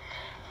the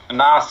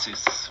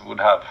Nazis would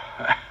have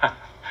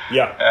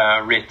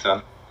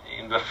written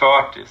in the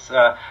 30s.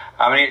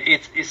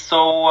 It's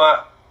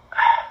so...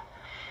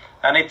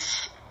 and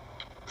it's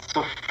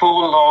so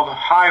full of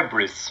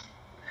hybris.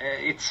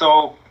 It's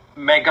so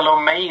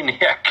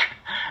megalomaniac.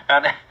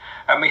 And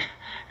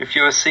if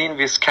you have seen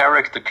this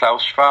character,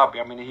 Klaus Schwab,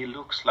 he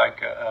looks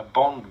like a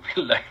Bond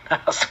villain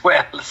as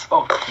well.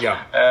 So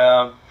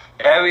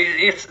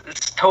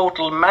it's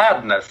total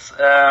madness.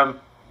 And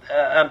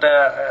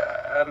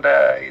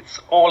it's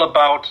all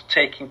about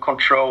taking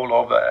control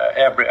of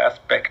every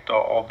aspect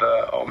of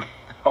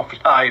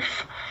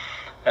life.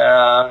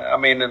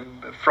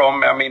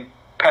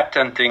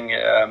 Patenting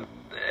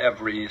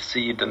every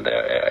seed and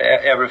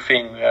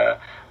everything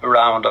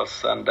around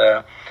us, and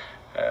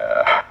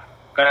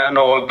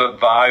all the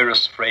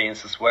virus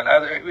strains as well.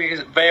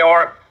 They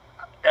are.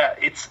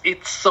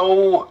 It's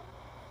so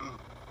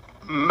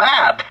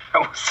mad, I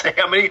would say.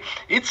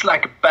 It's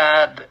like a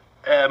bad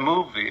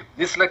movie.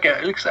 It's like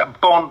a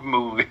Bond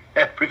movie.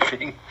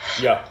 Everything.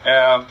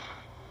 Yeah.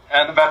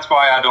 And that's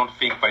why I don't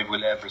think they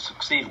will ever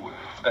succeed with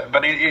it.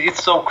 But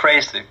it's so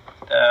crazy.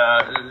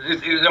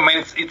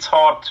 It's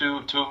hard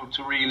to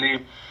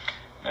really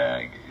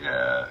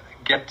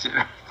get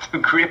to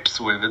grips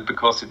with it,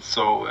 because it's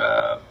so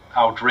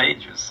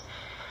outrageous.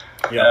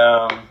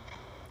 Yeah.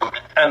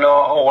 And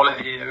all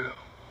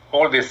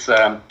this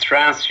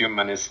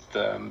transhumanist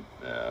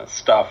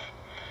stuff.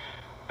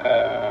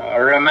 I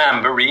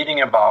remember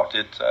reading about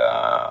it.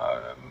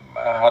 I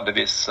had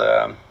this.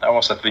 I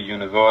was at the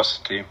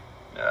university.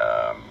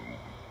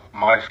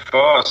 My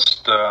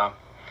first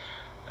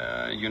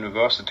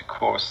university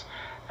course,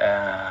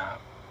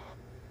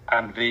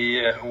 and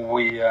we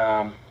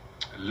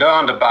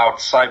learned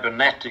about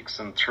cybernetics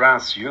and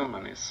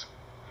transhumanism.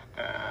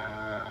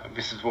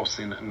 This was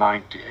in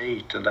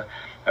 '98, and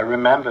I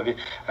remember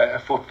I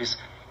thought this.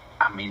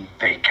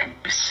 They can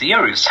be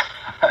serious.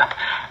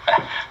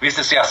 This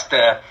is just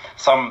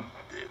some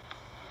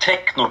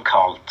techno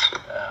cult.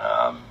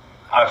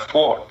 I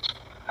thought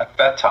at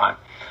that time.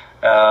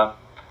 But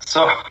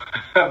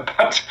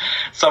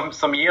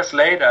some years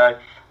later,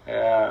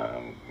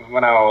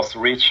 when I was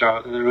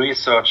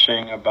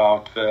researching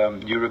about the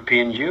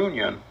European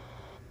Union,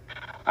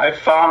 I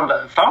found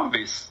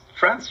this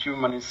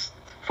transhumanist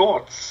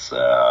thoughts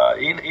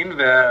in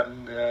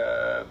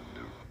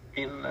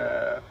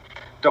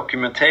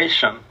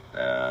documentation.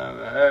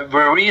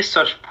 The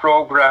research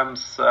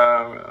programs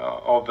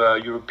of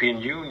the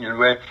European Union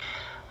where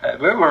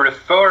we were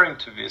referring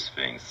to these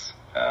things.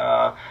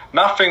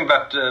 Nothing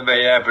that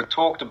they ever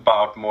talked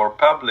about more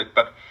public,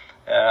 but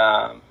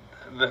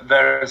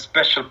there are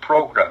special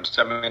programs.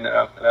 I mean,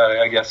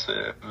 I guess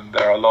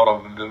there are a lot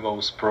of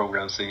those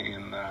programs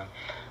in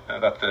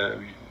that the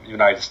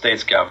United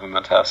States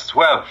government has as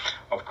well,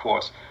 of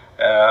course.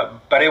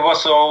 But it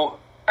was so...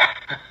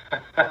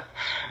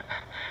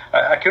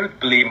 I couldn't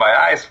believe my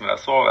eyes when I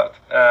saw that.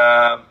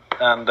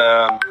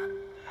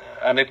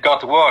 And it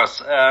got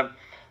worse.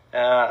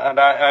 And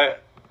I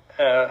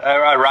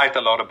write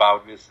a lot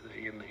about this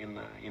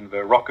in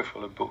the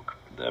Rockefeller book,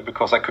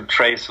 because I could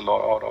trace a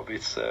lot of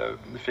these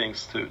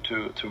things to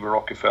the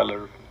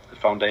Rockefeller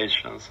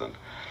foundations. And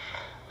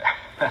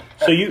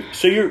so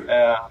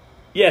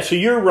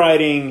you're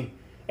writing,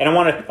 and I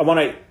want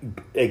to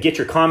get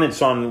your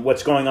comments on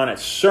what's going on at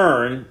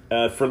CERN.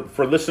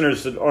 For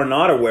listeners that are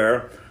not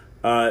aware,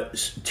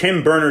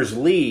 Tim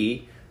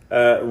Berners-Lee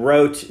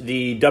wrote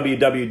the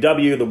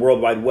WWW, the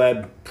World Wide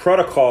Web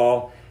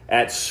protocol,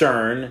 at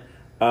CERN.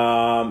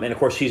 And of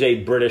course, he's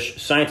a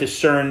British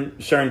scientist.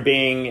 CERN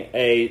being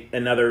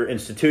another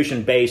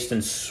institution based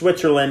in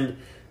Switzerland.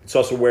 It's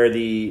also where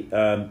the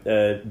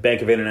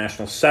Bank of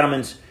International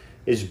Settlements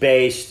is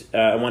based.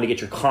 I want to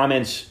get your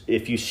comments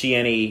if you see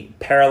any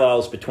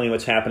parallels between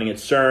what's happening at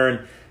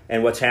CERN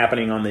and what's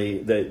happening on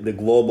the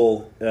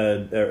global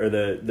or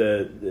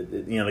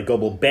the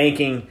global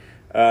banking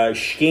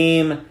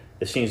scheme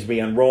that seems to be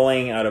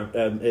unrolling out of.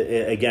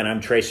 Again,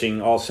 I'm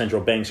tracing all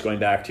central banks going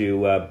back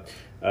to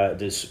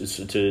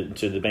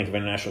the Bank of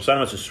International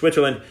Settlements in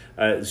Switzerland.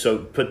 So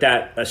put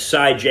that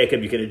aside,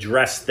 Jacob. You can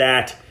address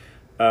that.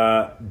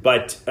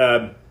 But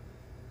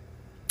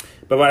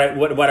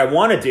what I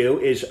want to do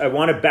is I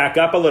want to back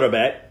up a little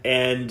bit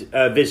and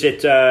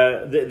visit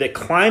the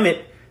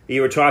climate.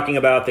 You were talking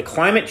about the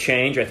climate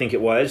change, I think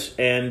it was,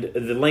 and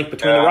the link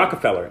between the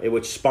Rockefeller,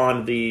 which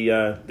spawned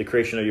the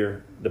creation of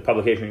the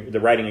publication, the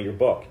writing of your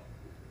book.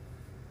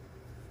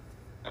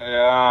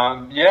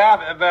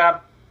 The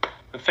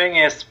thing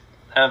is,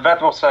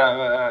 that was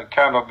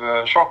kind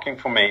of shocking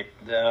for me.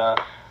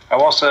 I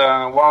was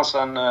once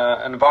an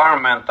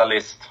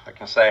environmentalist, I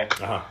can say.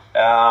 Uh-huh.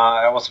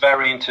 I was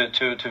very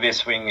into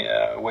this thing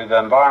with the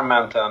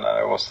environment, and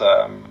I was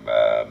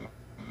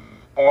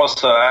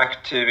also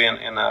active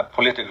in a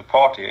political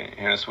party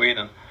here in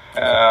Sweden,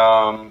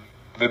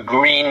 the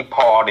Green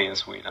Party in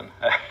Sweden.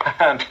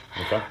 And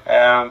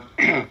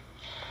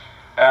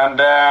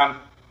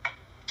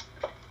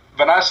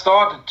when I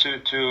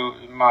started to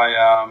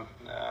my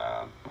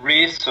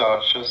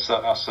research as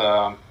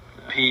a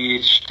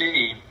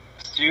PhD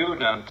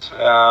student,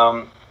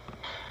 I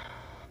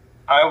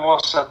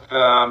was at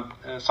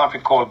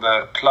something called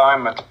the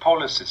Climate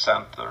Policy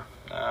Center,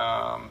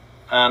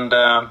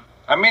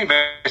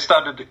 they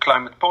studied the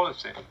climate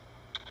policy.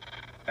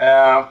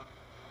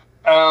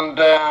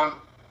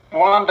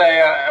 One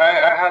day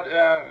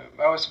I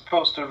was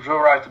supposed to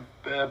write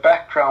a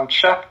background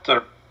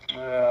chapter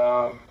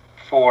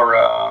for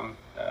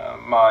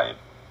my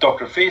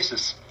doctoral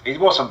thesis. It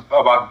was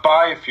about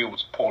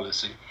biofuels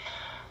policy,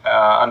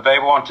 and they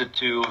wanted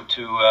the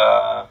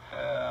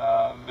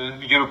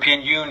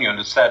European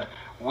Union said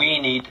we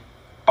need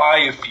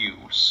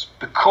biofuels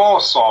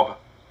because of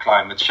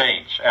climate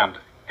change and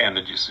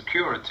energy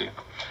security,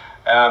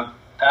 and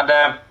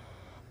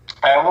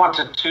I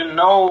wanted to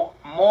know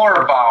more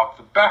about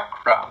the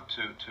background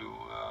to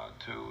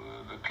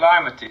the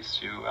climate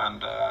issue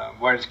and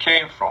where it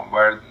came from,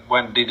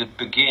 when did it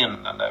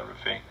begin, and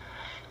everything.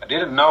 I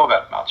didn't know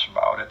that much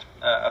about it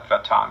at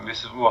that time.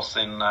 This was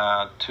in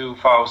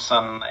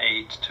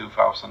 2008,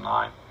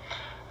 2009,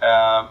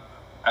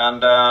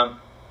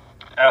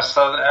 as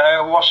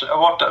I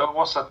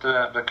was at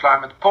the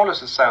Climate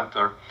Policy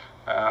Center,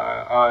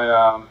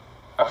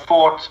 I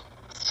thought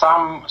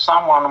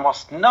someone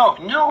must know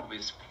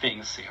these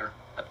things here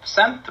at the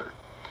center.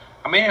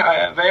 I mean,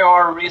 they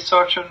are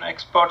research and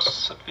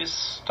experts at this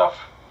stuff.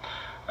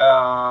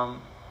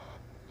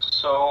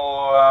 So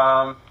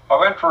I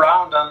went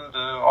around and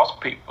asked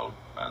people,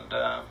 and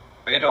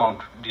they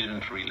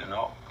didn't really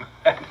know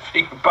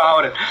anything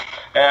about it.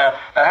 I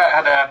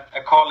had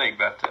a colleague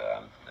that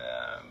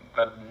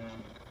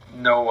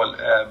know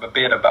a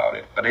bit about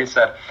it, but he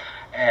said,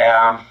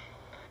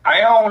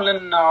 I only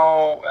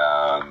know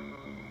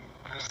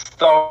the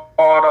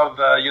start of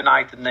the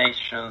United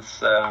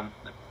Nations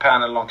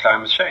Panel on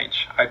Climate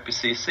Change,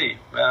 IPCC,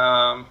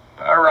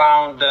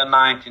 around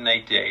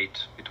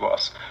 1988 it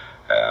was.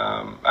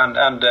 And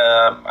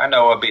I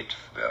know a bit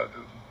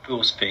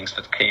those things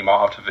that came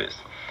out of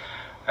this.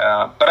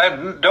 But I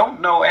don't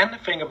know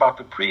anything about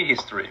the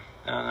prehistory,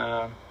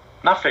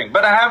 nothing.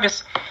 But I have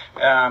this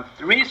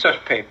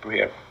research paper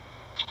here,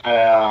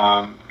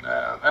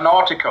 an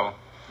article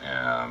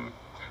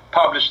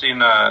published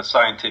in a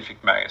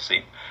scientific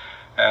magazine.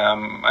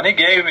 And he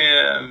gave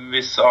me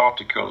this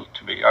article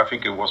to be, I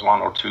think it was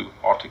 1 or 2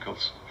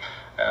 articles.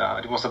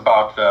 It was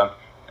about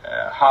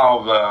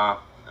how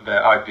the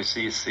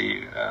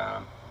IPCC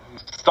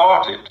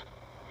started.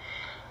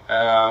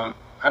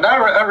 And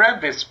I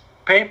read this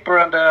paper,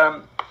 and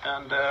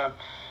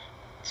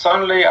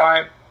suddenly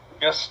I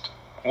just,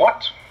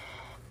 what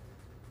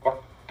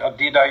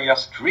did I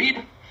just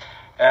read?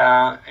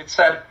 It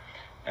said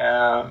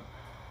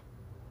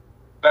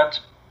that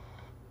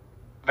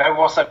there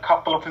was a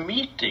couple of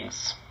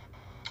meetings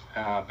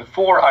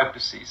before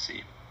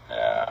IPCC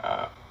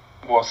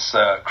was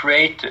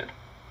created,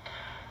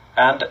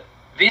 and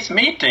these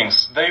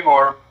meetings, they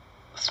were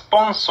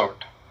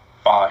sponsored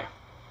by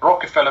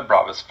Rockefeller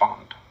Brothers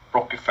Fund,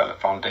 Rockefeller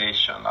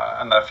Foundation,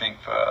 and I think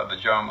the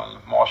German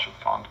Marshall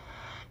Fund.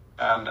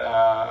 And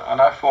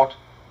I thought,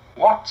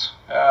 what?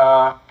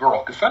 The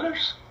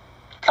Rockefellers?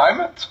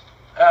 Climate?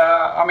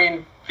 I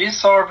mean,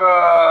 these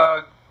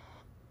are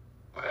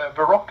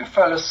the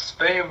Rockefellers.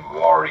 They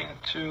are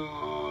into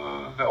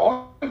the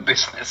oil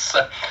business.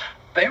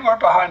 They were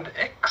behind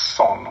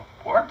Exxon,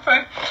 weren't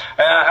they?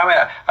 I mean,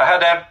 I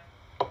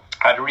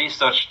had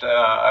researched.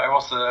 I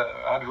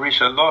had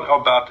researched a lot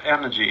about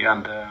energy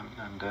and I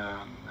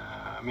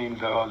mean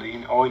the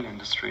early oil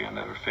industry and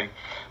everything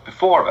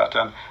before that,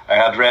 and I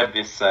had read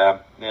this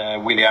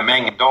William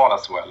Engdahl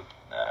as well.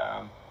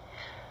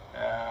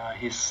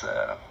 His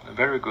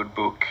very good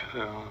book,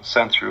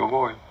 Century of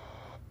War,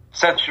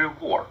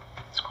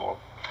 it's called.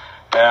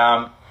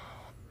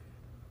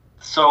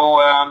 So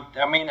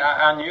I mean,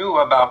 I knew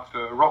about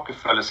the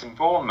Rockefellers'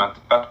 involvement,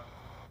 but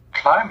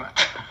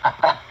climate,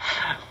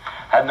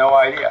 had no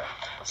idea.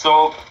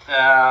 So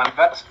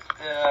that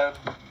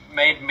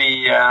made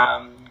me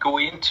go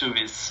into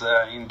this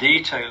in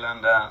detail,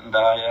 and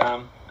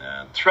I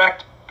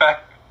tracked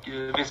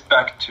this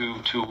back to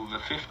the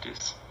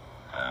 50s.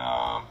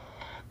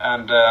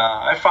 And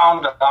I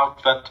found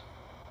out that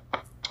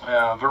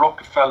the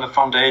Rockefeller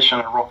Foundation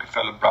and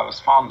Rockefeller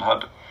Brothers Fund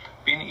had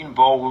been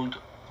involved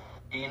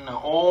in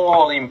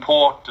all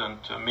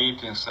important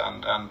meetings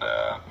and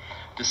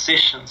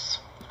decisions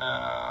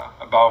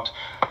about,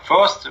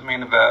 first, I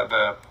mean,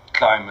 the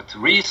climate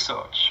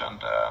research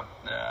and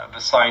the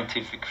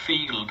scientific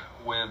field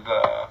with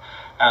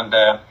and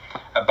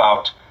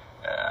about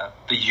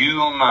the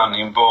human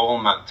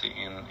involvement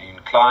in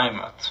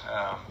climate,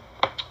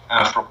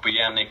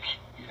 anthropogenic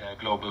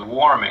global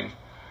warming.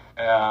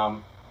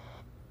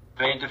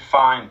 They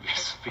defined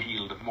this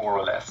field more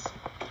or less,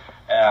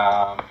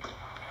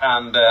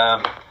 and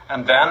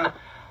then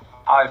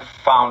I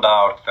found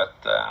out that,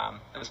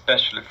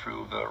 especially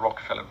through the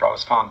Rockefeller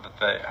Brothers Fund, that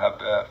they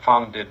have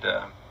funded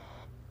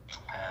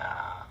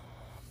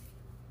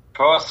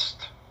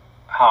first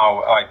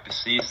how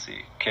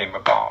IPCC came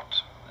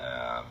about.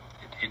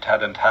 It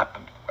hadn't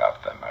happened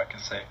without them, I can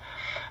say.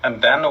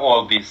 And then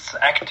all this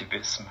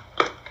activism.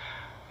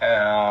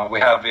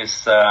 We have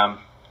this, and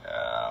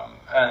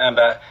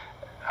I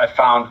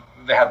found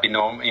they have been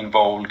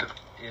involved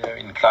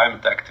in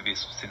climate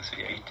activism since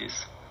the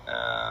 80s,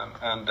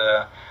 and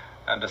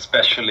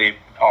especially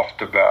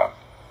after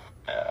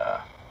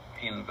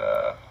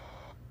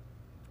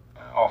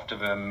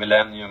the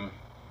millennium,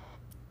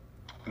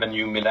 the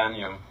new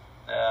millennium,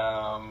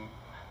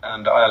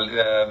 and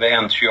the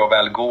entry of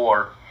Al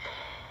Gore,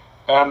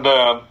 and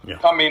I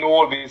mean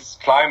all these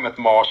climate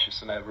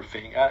marches and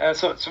everything, and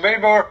so they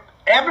were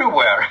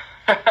everywhere,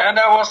 and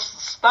I was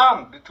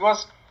stunned. It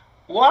was,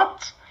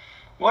 what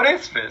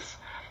is this?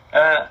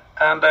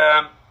 And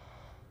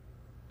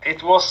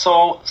it was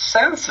so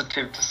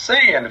sensitive to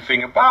say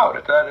anything about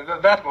it.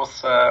 That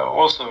was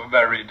also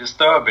very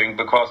disturbing,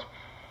 because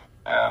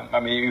I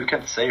mean, you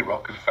can say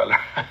Rockefeller.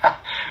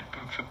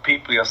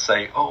 People just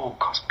say, oh,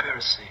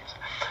 conspiracies.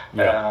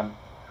 Yeah.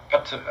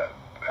 But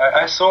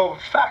I saw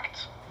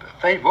fact.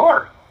 They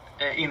were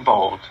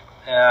involved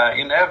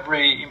in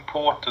every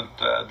important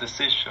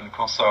decision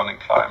concerning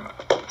climate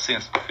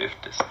since the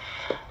 50s.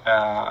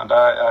 And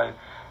I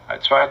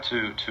tried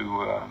to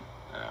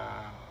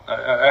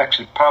I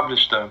actually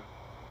published a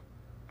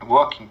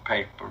working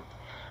paper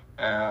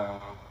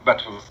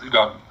that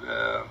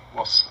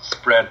was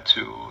spread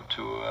to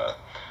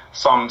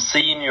some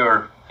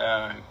senior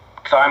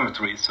climate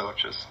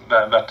researchers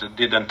that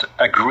didn't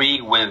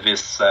agree with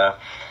this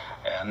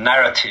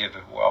narrative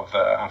of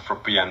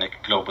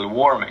anthropogenic global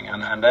warming,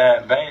 and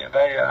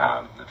they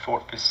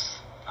thought this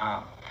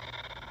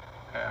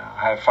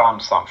I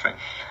found something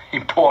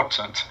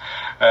important,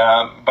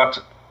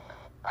 but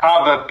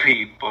other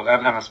people,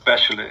 and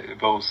especially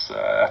those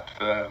at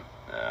the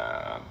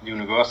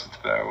university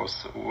where I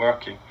was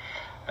working,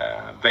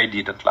 they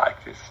didn't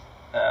like this.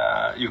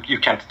 You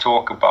can't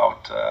talk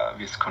about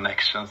these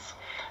connections.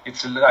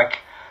 It's like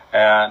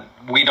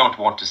we don't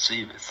want to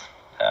see this.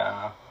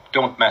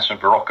 Don't mention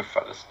the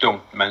Rockefellers.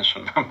 Don't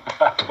mention them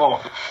at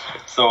all.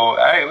 So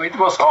it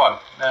was hard,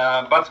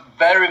 but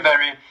very,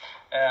 very.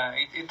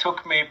 It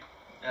took me.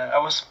 I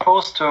was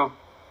supposed to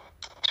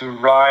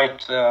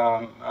write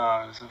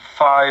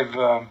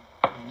 5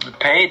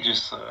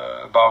 pages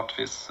about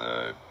this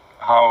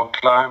how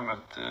climate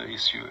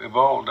issue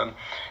evolved, and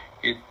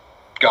it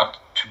got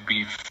to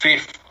be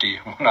 50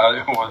 when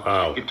I was.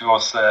 Wow. It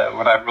was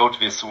when I wrote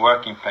this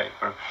working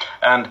paper,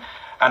 and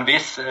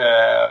this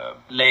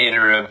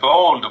later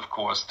evolved, of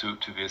course, to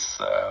this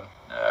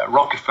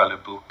Rockefeller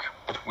book,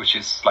 which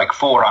is like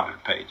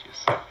 400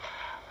 pages,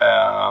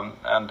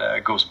 and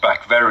goes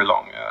back very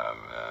long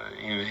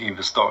in the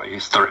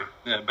history,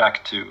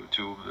 back to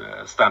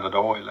Standard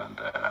Oil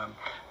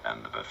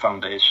and the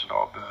foundation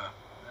of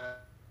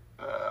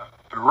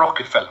the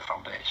Rockefeller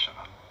Foundation,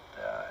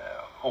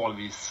 all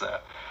these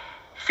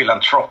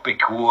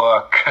philanthropic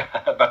work,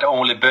 but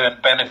only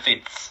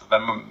benefits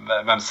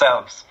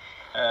themselves.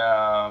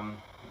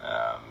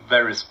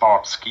 Very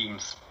smart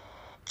schemes.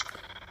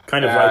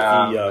 Kind of like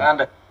the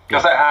and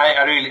because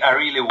I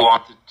really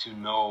wanted to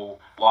know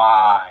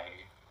why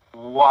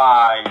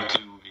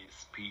do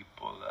these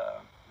people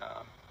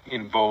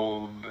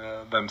involve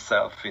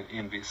themselves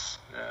in these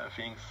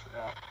things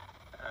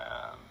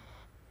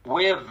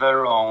with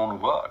their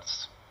own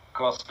words,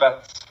 because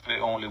that's the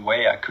only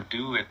way I could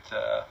do it.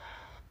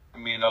 I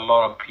mean, a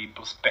lot of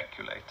people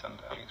speculate,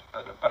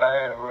 but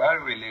I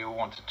really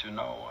wanted to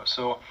know.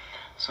 So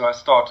I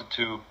started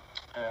to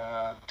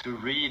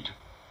read.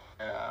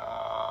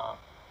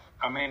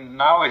 I mean,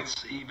 now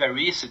it's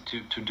very easy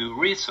to do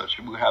research.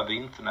 We have the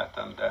internet,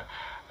 and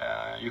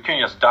you can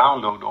just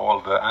download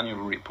all the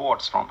annual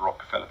reports from the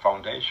Rockefeller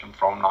Foundation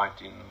from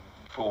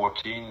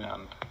 1914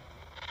 and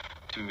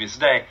to this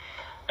day.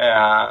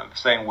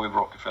 Same with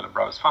Rockefeller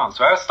Brothers Fund.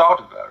 So I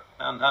started there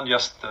and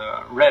just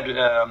read,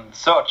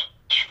 searched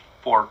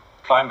for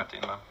climate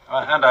in them,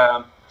 and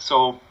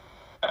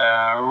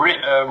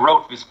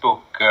wrote this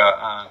book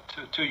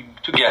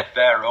to get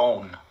their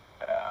own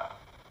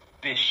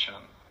vision,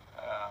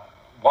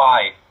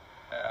 why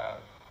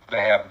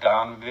they have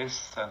done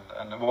this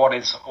and what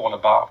it's all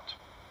about,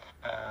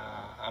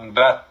 and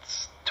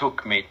that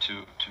took me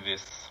to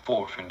this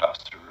fourth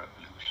industrial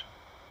revolution.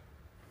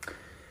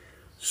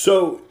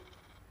 So,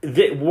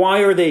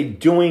 why are they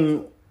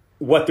doing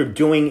what they're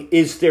doing?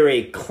 Is there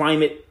a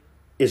climate?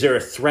 Is there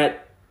a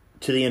threat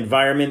to the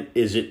environment?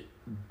 Is it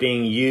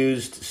being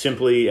used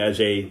simply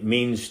as a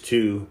means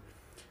to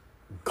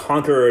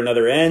conquer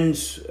another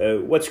ends?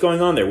 What's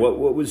going on there?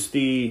 What was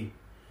the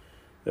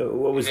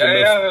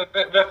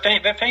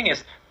the thing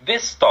is,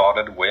 this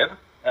started with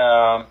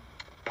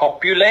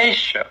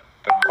population,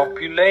 the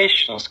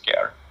population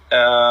scare.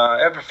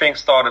 Everything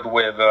started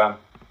with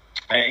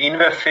in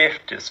the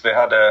 50s. We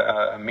had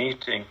a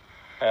meeting.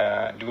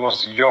 It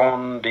was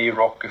John D.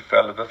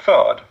 Rockefeller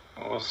III.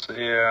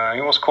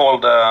 He was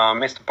called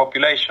Mr.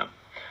 Population,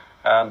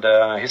 and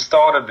he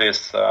started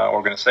this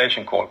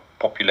organization called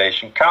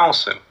Population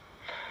Council.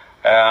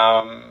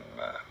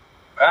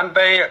 And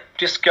they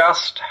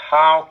discussed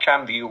how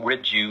can we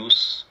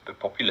reduce the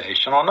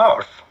population on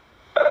Earth.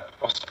 That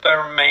was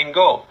their main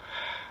goal.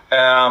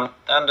 They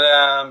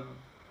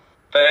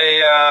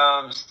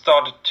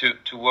started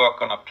to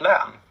work on a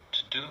plan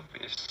to do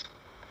this.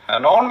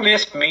 And on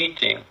this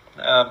meeting,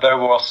 there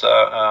was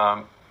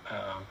a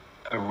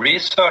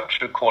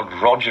researcher called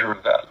Roger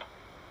Revelle.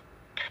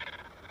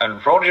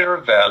 And Roger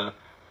Revelle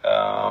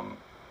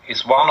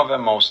is one of the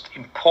most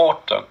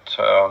important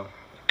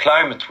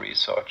climate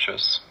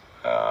researchers.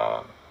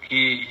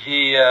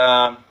 He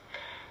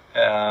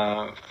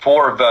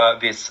for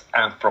this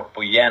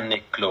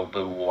anthropogenic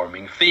global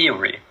warming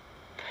theory.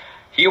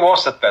 He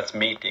was at that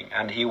meeting,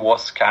 and he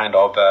was kind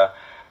of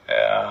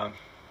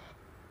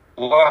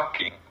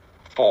working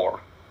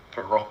for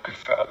the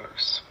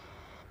Rockefellers.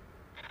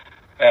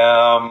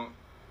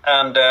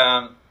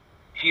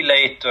 He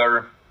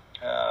later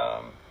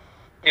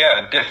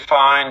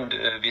defined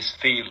this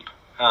field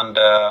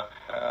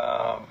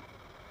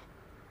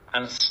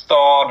and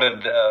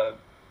started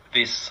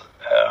this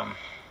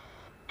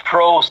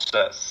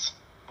process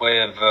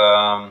with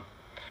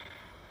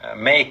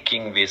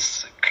making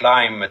this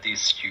climate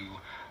issue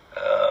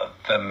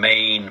the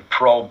main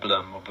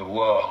problem of the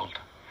world.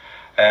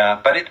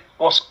 But it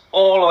was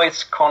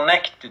always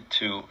connected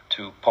to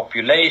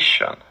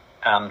population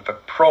and the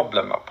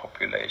problem of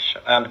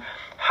population and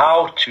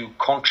how to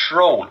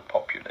control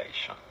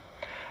population.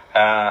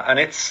 And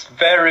it's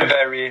very,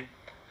 very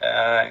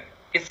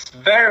it's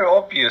very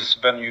obvious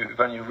when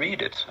you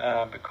read it,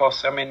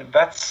 because I mean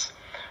that's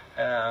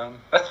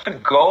the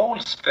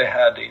goals they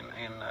had in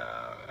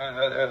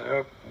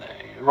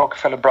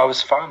Rockefeller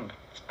Brothers Fund,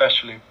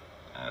 especially.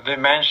 They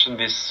mentioned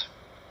these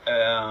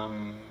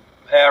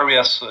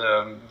areas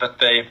that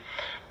they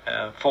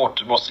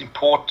thought was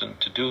important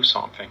to do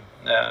something.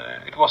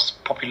 It was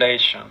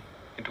population,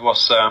 it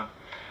was the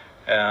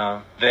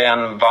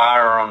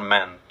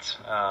environment,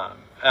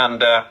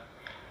 and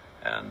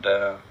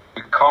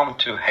we come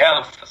to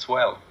health as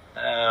well,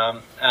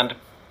 and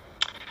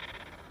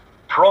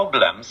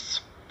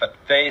problems that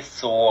they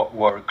saw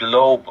were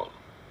global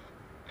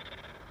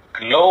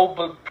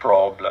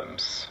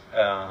problems,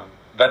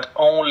 that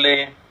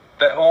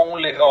the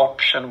only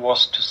option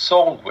was to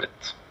solve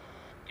it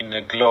in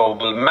a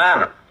global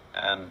manner,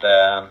 and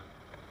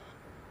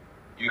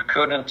you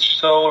couldn't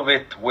solve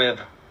it with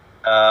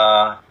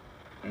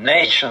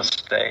nation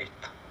state.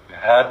 We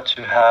had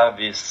to have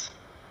these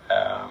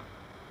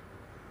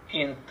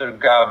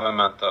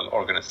intergovernmental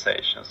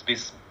organizations,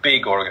 these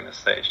big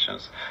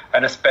organizations,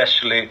 and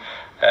especially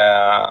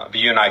the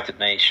United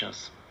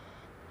Nations.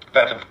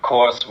 That, of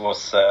course,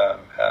 was the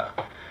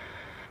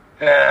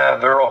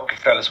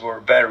Rockefellers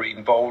were very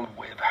involved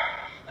with,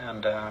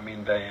 and I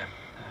mean they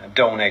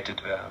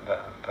donated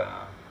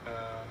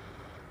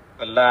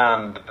the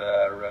land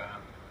where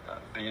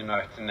the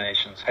United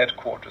Nations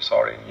headquarters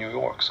are in New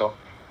York. So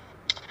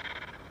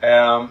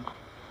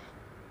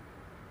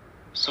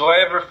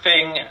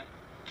everything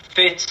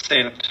fits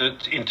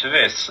into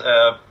this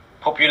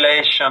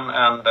population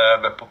and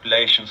the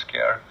population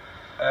scare,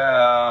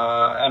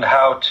 and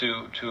how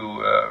to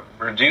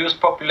reduce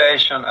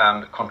population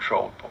and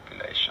control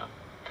population.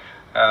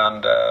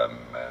 And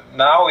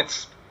now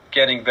it's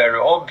getting very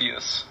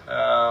obvious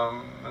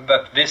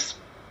that this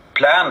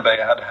plan they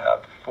had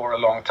for a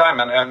long time,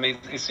 and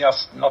it's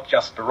just not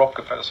just the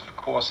Rockefellers, of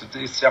course.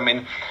 It's I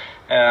mean,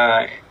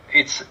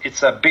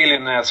 it's a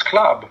billionaires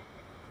club,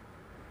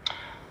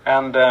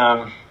 and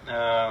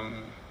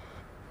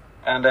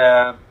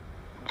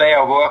they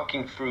are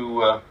working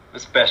through,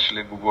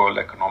 especially the World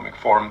Economic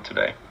Forum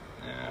today,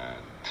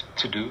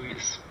 to do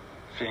these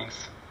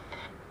things,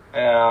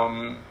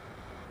 and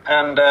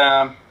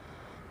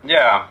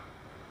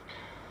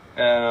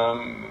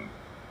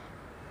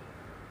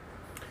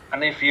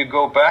if you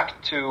go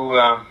back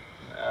to,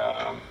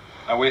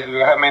 we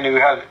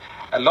have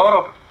a lot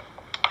of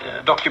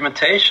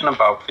documentation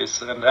about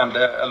this, and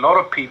a lot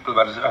of people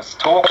that has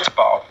talked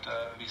about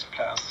these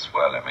plans as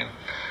well. I mean,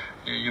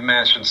 you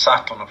mentioned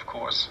Sutton, of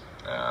course,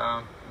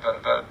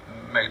 that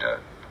made a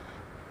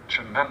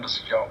tremendous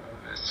job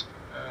with this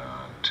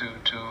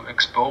to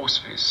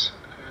expose these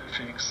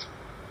things.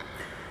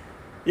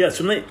 Yeah,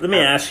 so let me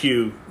ask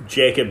you,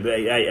 Jacob.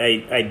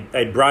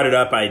 I brought it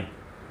up. I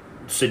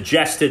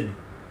suggested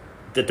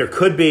that there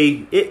could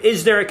be.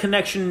 Is there a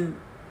connection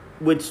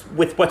with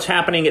what's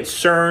happening at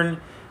CERN?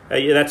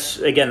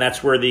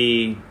 That's where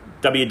the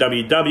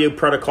WWW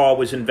protocol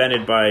was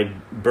invented by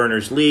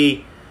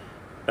Berners-Lee.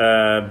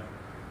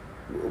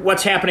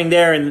 What's happening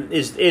there, and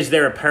is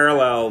there a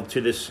parallel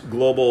to this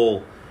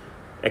global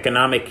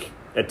economic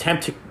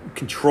attempt to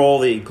control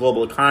the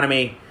global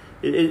economy?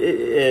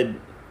 Is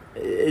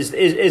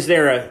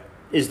there a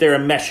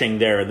meshing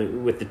there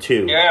with the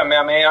two? Yeah,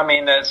 I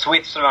mean,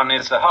 Switzerland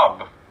is a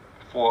hub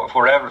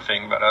for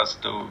everything that has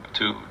to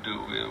do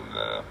with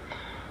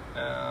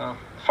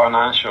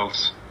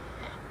financials.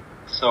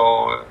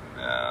 So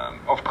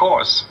of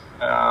course,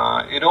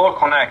 it all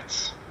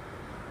connects.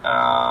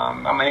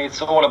 I mean,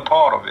 it's all a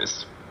part of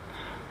this,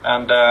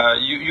 and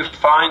you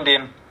find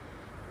in,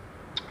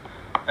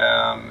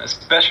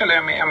 especially.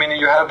 I mean,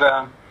 you have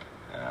I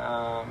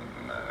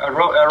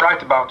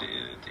write about it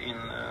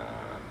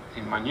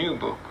in my new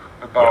book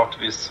about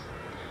this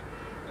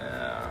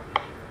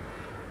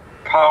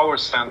power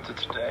center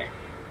today.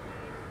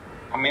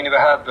 I mean, we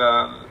have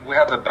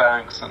the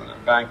banks and the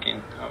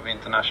banking of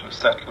international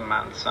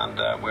settlements, and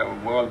we have a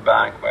World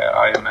Bank, we have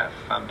IMF,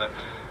 and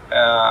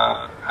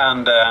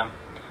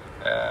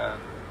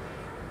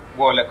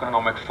World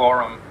Economic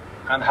Forum,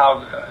 and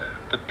how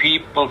the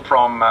people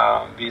from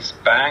these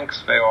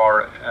banks, they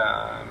are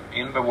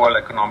in the World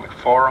Economic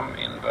Forum,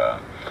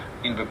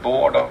 in the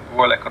board of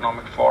World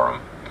Economic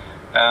Forum,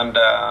 and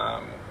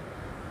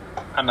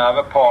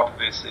another part of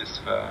this is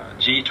the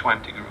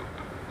G20 group.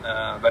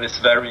 That is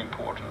very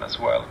important as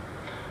well,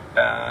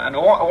 and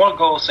all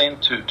goes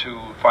into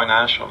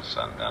financials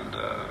and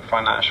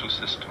financial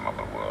system of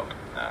the world,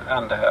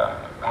 and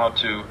how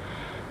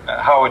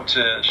it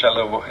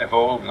shall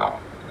evolve now,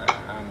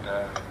 and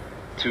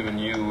to a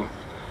new,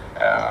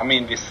 I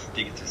mean, this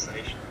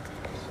digitization.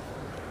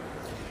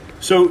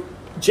 So,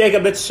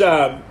 Jacob, let's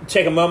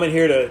take a moment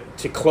here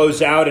to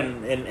close out,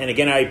 and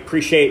again, I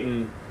appreciate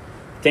and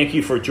thank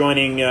you for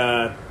joining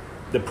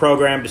the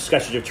program,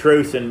 Discussions of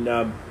Truth, and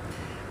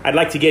I'd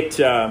like to get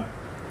your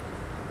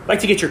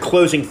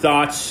closing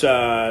thoughts,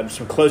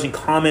 some closing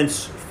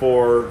comments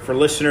for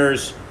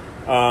listeners,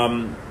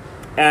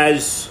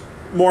 as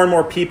more and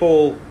more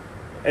people,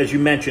 as you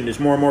mentioned, as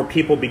more and more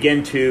people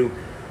begin to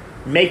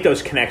make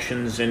those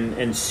connections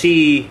and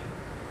see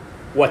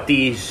what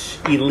these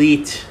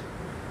elite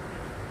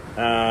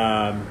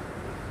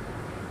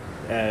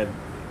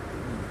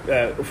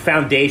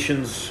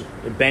foundations,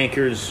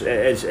 bankers,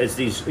 as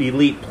these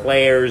elite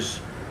players,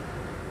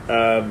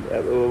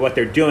 what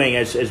they're doing,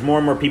 as more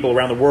and more people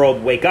around the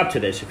world wake up to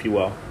this, if you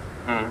will.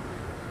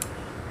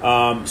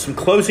 Some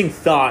closing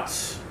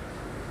thoughts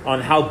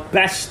on how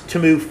best to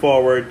move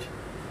forward,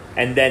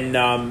 and then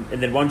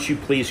why don't you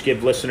please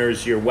give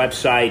listeners your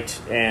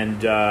website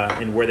and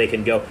where they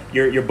can go.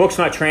 Your book's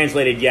not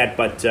translated yet,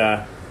 but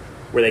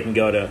where they can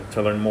go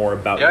to learn more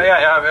about it.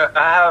 Yeah.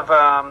 I have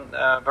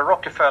the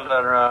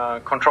Rockefeller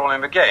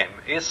Controlling the Game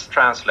is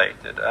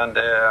translated and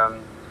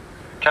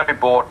can be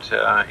bought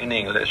in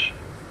English.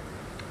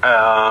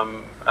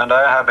 And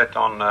I have it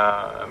on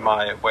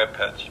my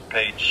webpage,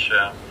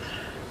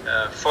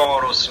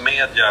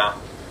 Farosmedia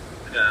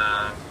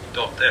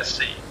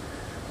 .se.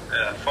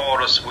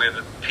 Pharos with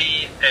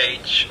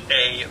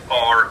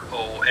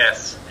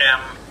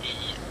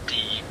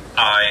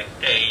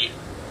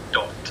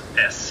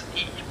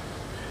PHAROSMEDIA.se.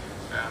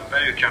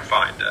 Where you can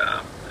find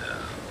the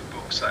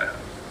books I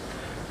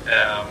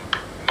have.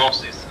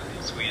 Most is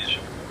in Swedish,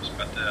 of course,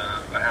 but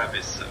I have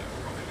this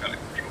Rockfeller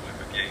Control of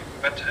the Game.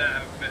 But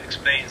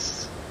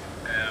explains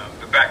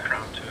the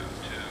background to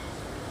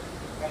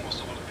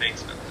almost all the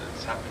things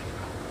that's happening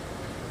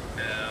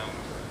now.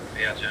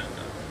 The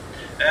agenda.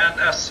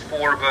 And as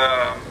for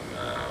the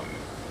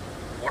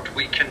what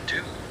we can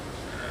do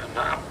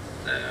now,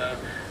 I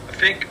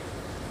think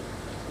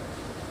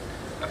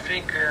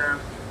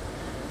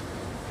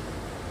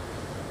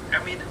I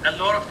mean, a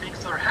lot of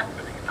things are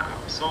happening now.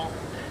 So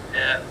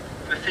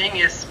the thing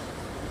is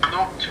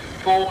not to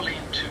fall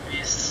into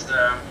these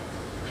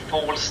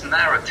false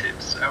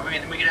narratives. I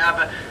mean, we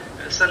have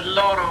there's a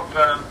lot of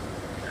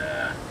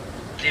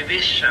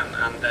division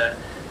and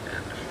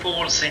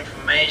false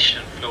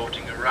information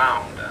floating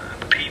around,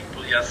 and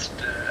people just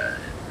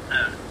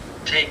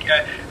take,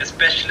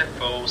 especially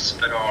those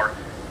that are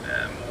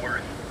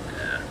more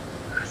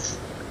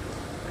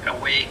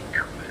awake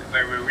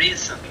very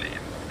recently,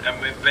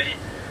 and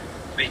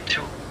they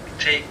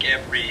take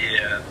every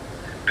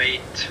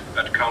bait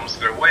that comes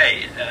their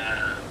way,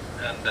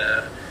 and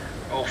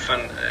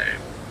often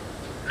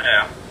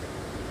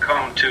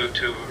come to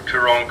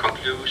wrong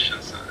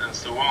conclusions and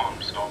so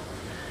on. So,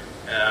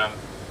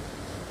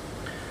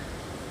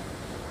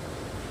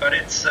 but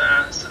it's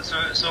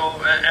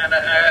and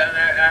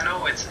I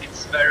know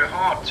it's very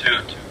hard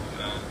to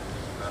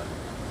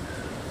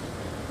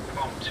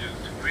come to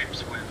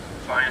grips with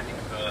finding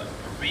the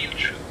real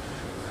truth,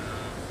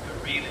 the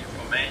real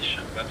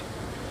information. But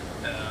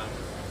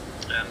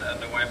and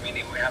I mean,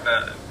 we have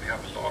a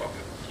lot of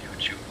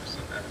YouTubers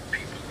and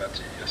people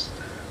that just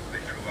they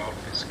throw out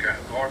this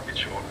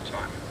garbage all the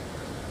time.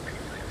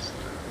 People just I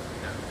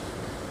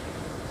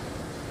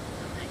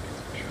think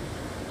it's true.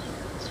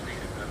 It's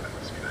really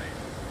strange.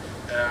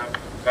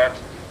 But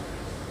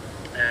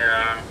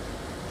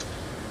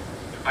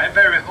I'm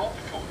very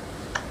hopeful.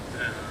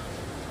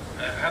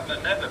 I have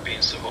never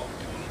been so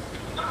hopeful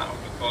until now,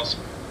 because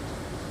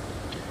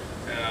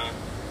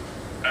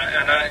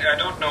I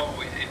don't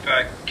know if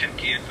I can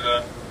give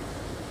a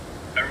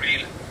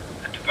real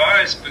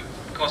advice,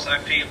 because I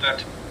feel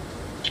that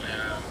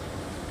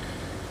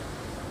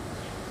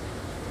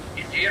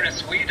here in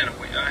Sweden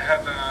I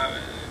have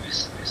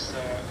this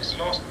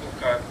last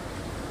book I've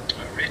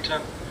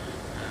written.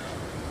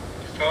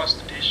 The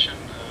first edition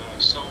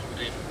sold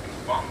in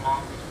 1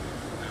 month,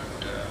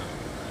 and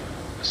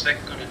the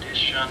second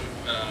edition,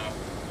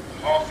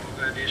 half of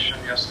the edition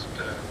just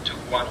took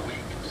 1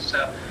 week to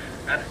sell.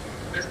 And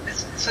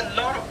it's a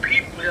lot of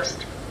people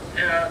just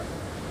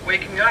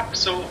waking up.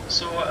 So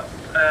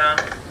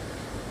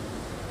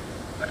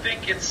I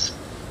think it's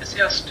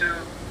just to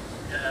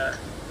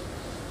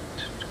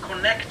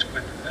connect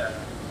with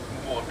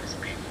all these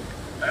people,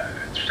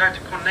 to try to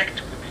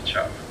connect with each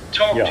other,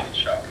 talk to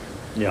each other.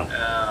 Yeah.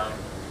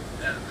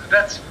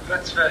 That's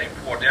very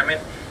important. I mean,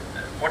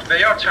 what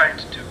they are trying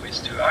to do is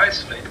to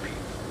isolate people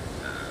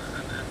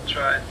and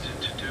try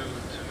to do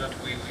that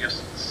we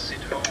just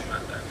sit home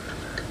and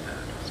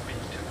speak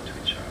to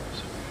each other.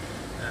 So,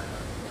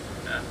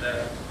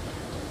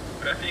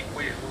 but I think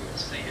we will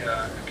see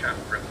a kind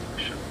of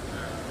revolution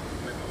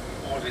with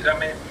all this. I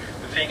mean,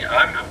 the thing,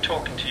 I'm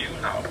talking to you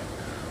now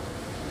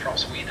from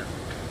Sweden,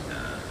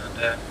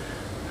 and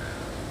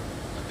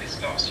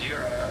this last year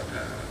I had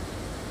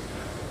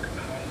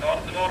a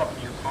lot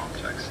of new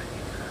contacts in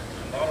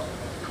a lot of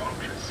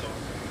countries. So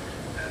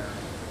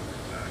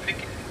I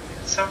think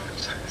it's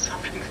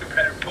something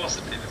very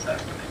positive is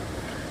happening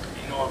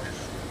in all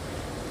this.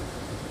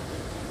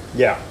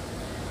 Yeah,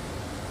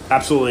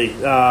 absolutely.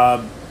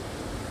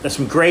 That's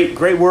some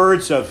great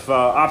words of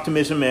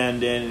optimism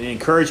and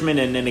encouragement,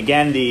 and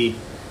again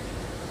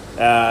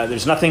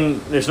there's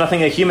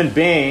nothing a human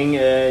being.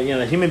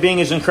 A human being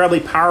is an incredibly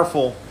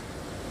powerful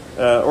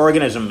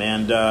organism,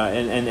 and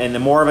the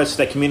more of us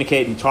that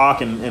communicate and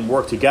talk and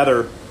work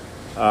together,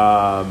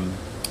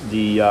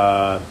 the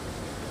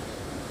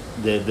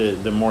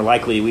more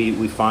likely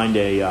we find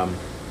a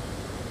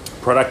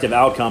productive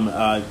outcome.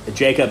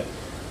 Jacob,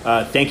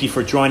 thank you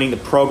for joining the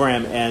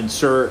program, and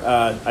sir,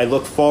 I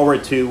look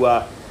forward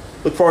to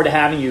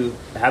having you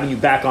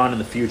back on in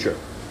the future.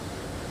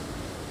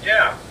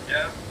 Yeah,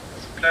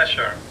 it's a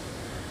pleasure.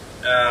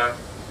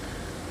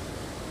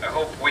 I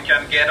hope we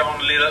can get on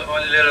a little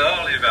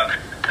early then.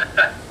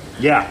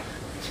 Yeah.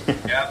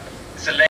 Yeah, it's a late